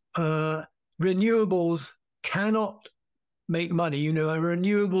renewables cannot make money. A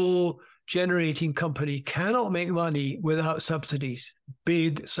renewable generating company cannot make money without subsidies,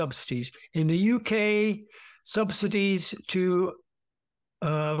 big subsidies. In the UK, subsidies to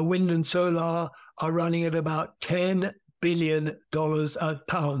wind and solar are running at about $10 billion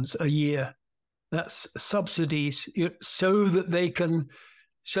pounds a year. That's subsidies so that they can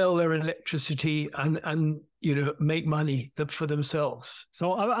sell their electricity and make money for themselves.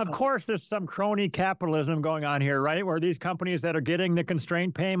 So of course there's some crony capitalism going on here, right? Where these companies that are getting the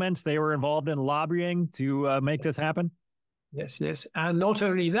constraint payments, they were involved in lobbying to make this happen? Yes. And not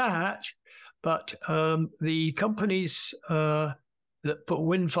only that, but the companies that put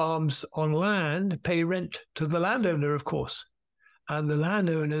wind farms on land pay rent to the landowner, of course. And the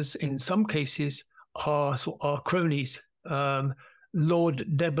landowners, in some cases, are cronies. Lord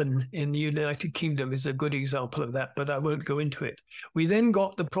Debon in the United Kingdom is a good example of that, but I won't go into it. We then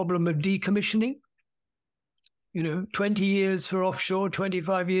got the problem of decommissioning. 20 years for offshore,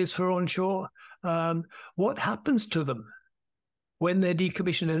 25 years for onshore. What happens to them when they're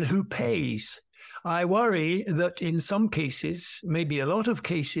decommissioned, and who pays? I worry that in some cases, maybe a lot of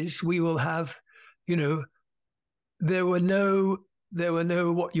cases, we will have, there were no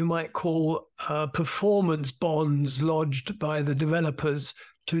what you might call performance bonds lodged by the developers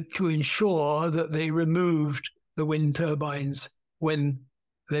to ensure that they removed the wind turbines when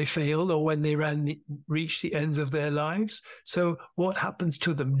they failed or when they reached the ends of their lives. So what happens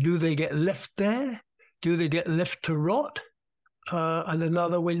to them? Do they get left there? Do they get left to rot? And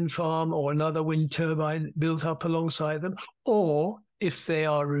another wind farm or another wind turbine built up alongside them? Or if they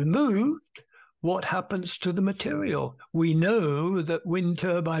are removed, what happens to the material? We know that wind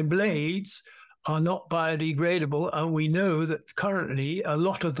turbine blades are not biodegradable, and we know that currently a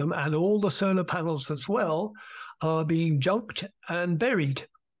lot of them, and all the solar panels as well, are being junked and buried.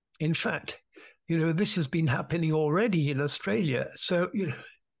 In fact, this has been happening already in Australia. So,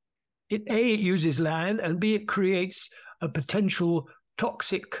 it uses land, and B, it creates a potential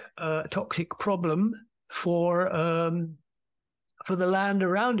toxic problem for the land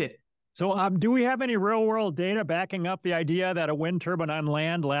around it. So do we have any real-world data backing up the idea that a wind turbine on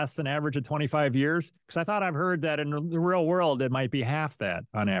land lasts an average of 25 years? Because I thought I've heard that in the real world, it might be half that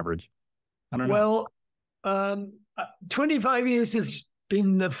on average. I don't know. Well, 25 years is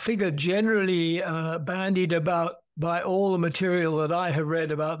been the figure generally bandied about by all the material that I have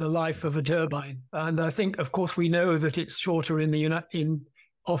read about the life of a turbine. And I think, of course, we know that it's shorter in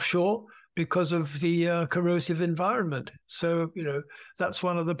offshore because of the corrosive environment. So, that's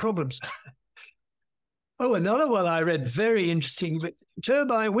one of the problems. Oh, another one I read, very interesting. But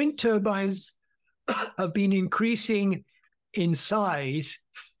wind turbines have been increasing in size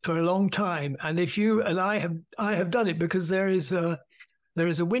for a long time. And I have done it because there is a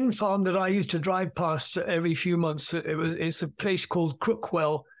wind farm that I used to drive past every few months. It's a place called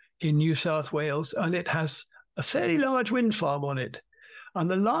Crookwell in New South Wales, and it has a fairly large wind farm on it. And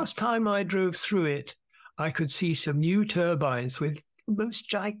the last time I drove through it, I could see some new turbines with most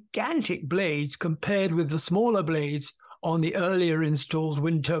gigantic blades compared with the smaller blades on the earlier installed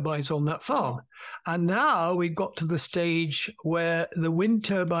wind turbines on that farm. And now we've got to the stage where the wind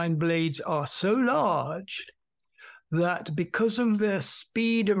turbine blades are so large that because of their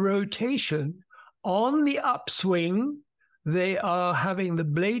speed of rotation on the upswing, they are having the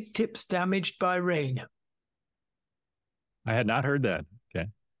blade tips damaged by rain. I had not heard that. Okay.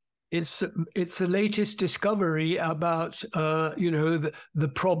 It's the latest discovery about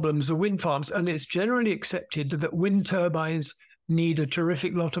the problems of wind farms, and it's generally accepted that wind turbines need a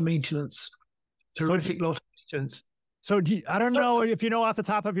terrific lot of maintenance. So I don't know if you know off the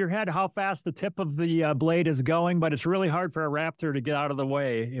top of your head how fast the tip of the blade is going, but it's really hard for a raptor to get out of the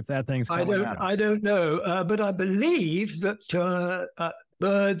way if that thing's coming out. I don't know, but I believe that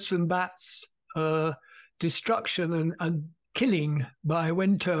birds and bats destruction and killing by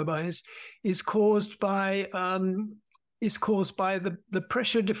wind turbines is caused by the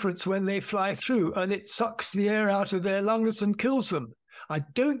pressure difference when they fly through, and it sucks the air out of their lungs and kills them. I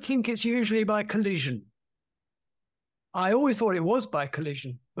don't think it's usually by collision. I always thought it was by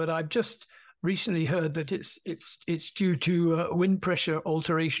collision, but I've just recently heard that it's due to wind pressure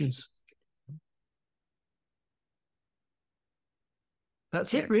alterations.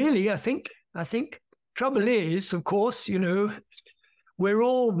 That's it, really. I think. Trouble is, of course, we're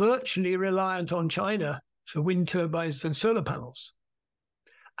all virtually reliant on China for wind turbines and solar panels,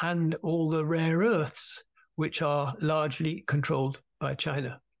 and all the rare earths, which are largely controlled by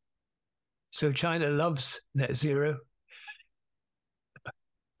China. So China loves net zero.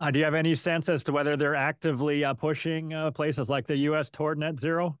 Do you have any sense as to whether they're actively pushing places like the U.S. toward net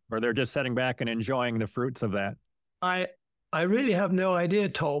zero, or they're just sitting back and enjoying the fruits of that? I really have no idea,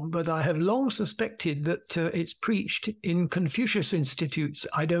 Tom, but I have long suspected that it's preached in Confucius institutes.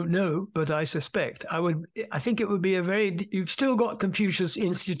 I don't know, but I suspect. I think it would be you've still got Confucius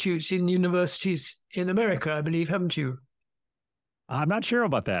institutes in universities in America, I believe, haven't you? I'm not sure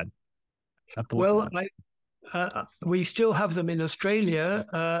about that. Well, we still have them in Australia,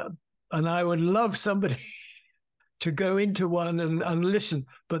 and I would love somebody to go into one and listen,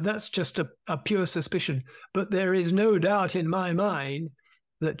 but that's just a pure suspicion. But there is no doubt in my mind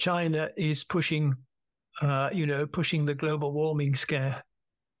that China is pushing the global warming scare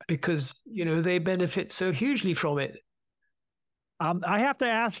because, they benefit so hugely from it. I have to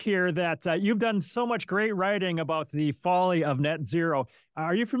ask here that you've done so much great writing about the folly of net zero.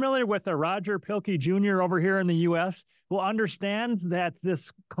 Are you familiar with Roger Pilkey Jr. over here in the U.S., who understands that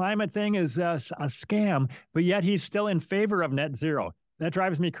this climate thing is a scam, but yet he's still in favor of net zero? That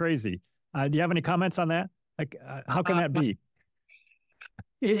drives me crazy. Do you have any comments on that? Like, how can that be?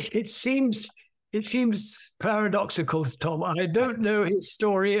 It seems paradoxical, Tom. I don't know his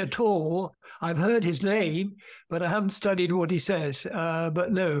story at all. I've heard his name, but I haven't studied what he says.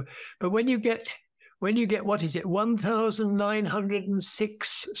 But no. But when you get what is it,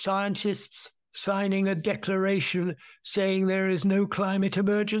 1,906 scientists signing a declaration saying there is no climate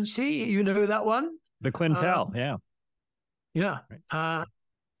emergency, you know that one? The Clintel, yeah. Yeah.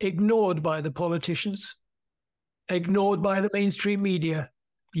 Ignored by the politicians, ignored by the mainstream media.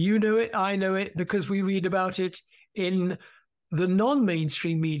 You know it, I know it, because we read about it in the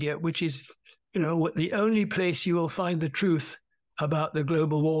non-mainstream media, which is, the only place you will find the truth about the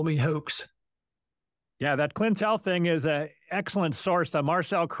global warming hoax. Yeah, that Clintel thing is an excellent source.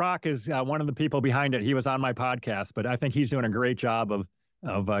 Marcel Kroc is one of the people behind it. He was on my podcast, but I think he's doing a great job of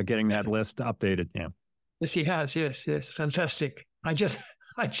getting that list updated. Yeah. Yes, he has. Yes, fantastic. I just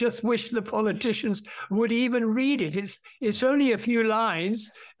wish the politicians would even read it. It's only a few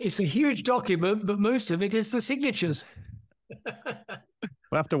lines. It's a huge document, but most of it is the signatures.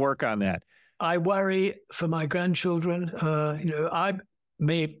 We'll have to work on that. I worry for my grandchildren. I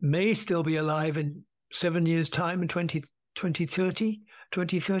may still be alive in 7 years' time in 2030,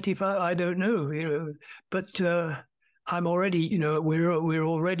 2035. I don't know, but I'm already, we're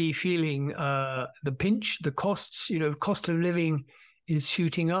already feeling the pinch, the costs, cost of living is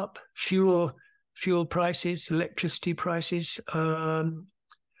shooting up. Fuel prices, electricity prices,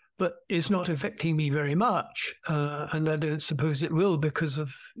 but it's not affecting me very much, and I don't suppose it will, because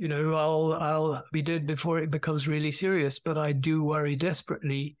of, I'll be dead before it becomes really serious. But I do worry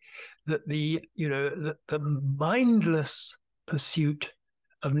desperately that the mindless pursuit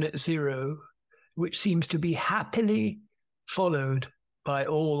of net zero, which seems to be happily followed by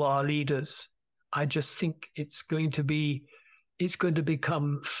all our leaders, I just think it's going to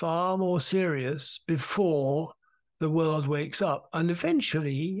become far more serious before the world wakes up. And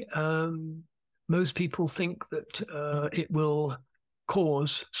eventually, most people think that it will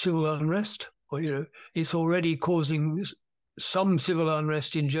cause civil unrest, or, it's already causing some civil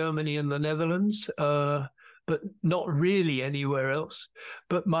unrest in Germany and the Netherlands, but not really anywhere else.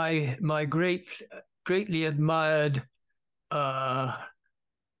 But my greatly admired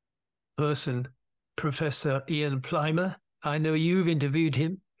person, Professor Ian Plimer, I know you've interviewed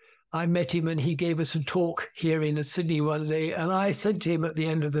him. I met him and he gave us a talk here in Sydney one day. And I said to him at the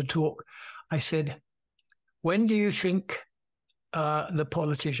end of the talk, I said, when do you think the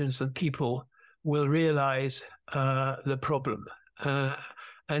politicians and people will realize the problem?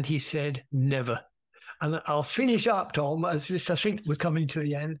 And he said, never. And I'll finish up, Tom, as this, I think we're coming to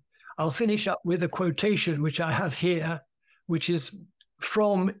the end. I'll finish up with a quotation, which I have here, which is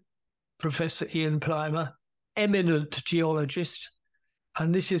from Professor Ian Plimer, eminent geologist.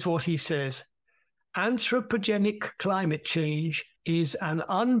 And this is what he says: anthropogenic climate change is an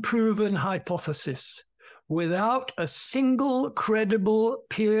unproven hypothesis without a single credible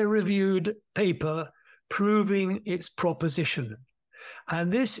peer-reviewed paper proving its proposition.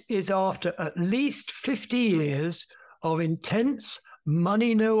 And this is after at least 50 years of intense,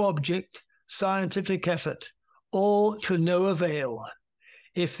 money-no-object scientific effort, all to no avail.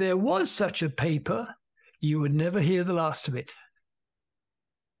 If there was such a paper, you would never hear the last of it.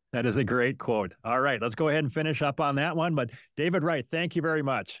 That is a great quote. All right, let's go ahead and finish up on that one. But David Wright, thank you very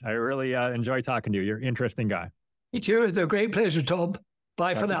much. I really enjoy talking to you. You're an interesting guy. Me too. It's a great pleasure, Tom.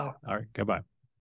 Bye for now. All right, goodbye.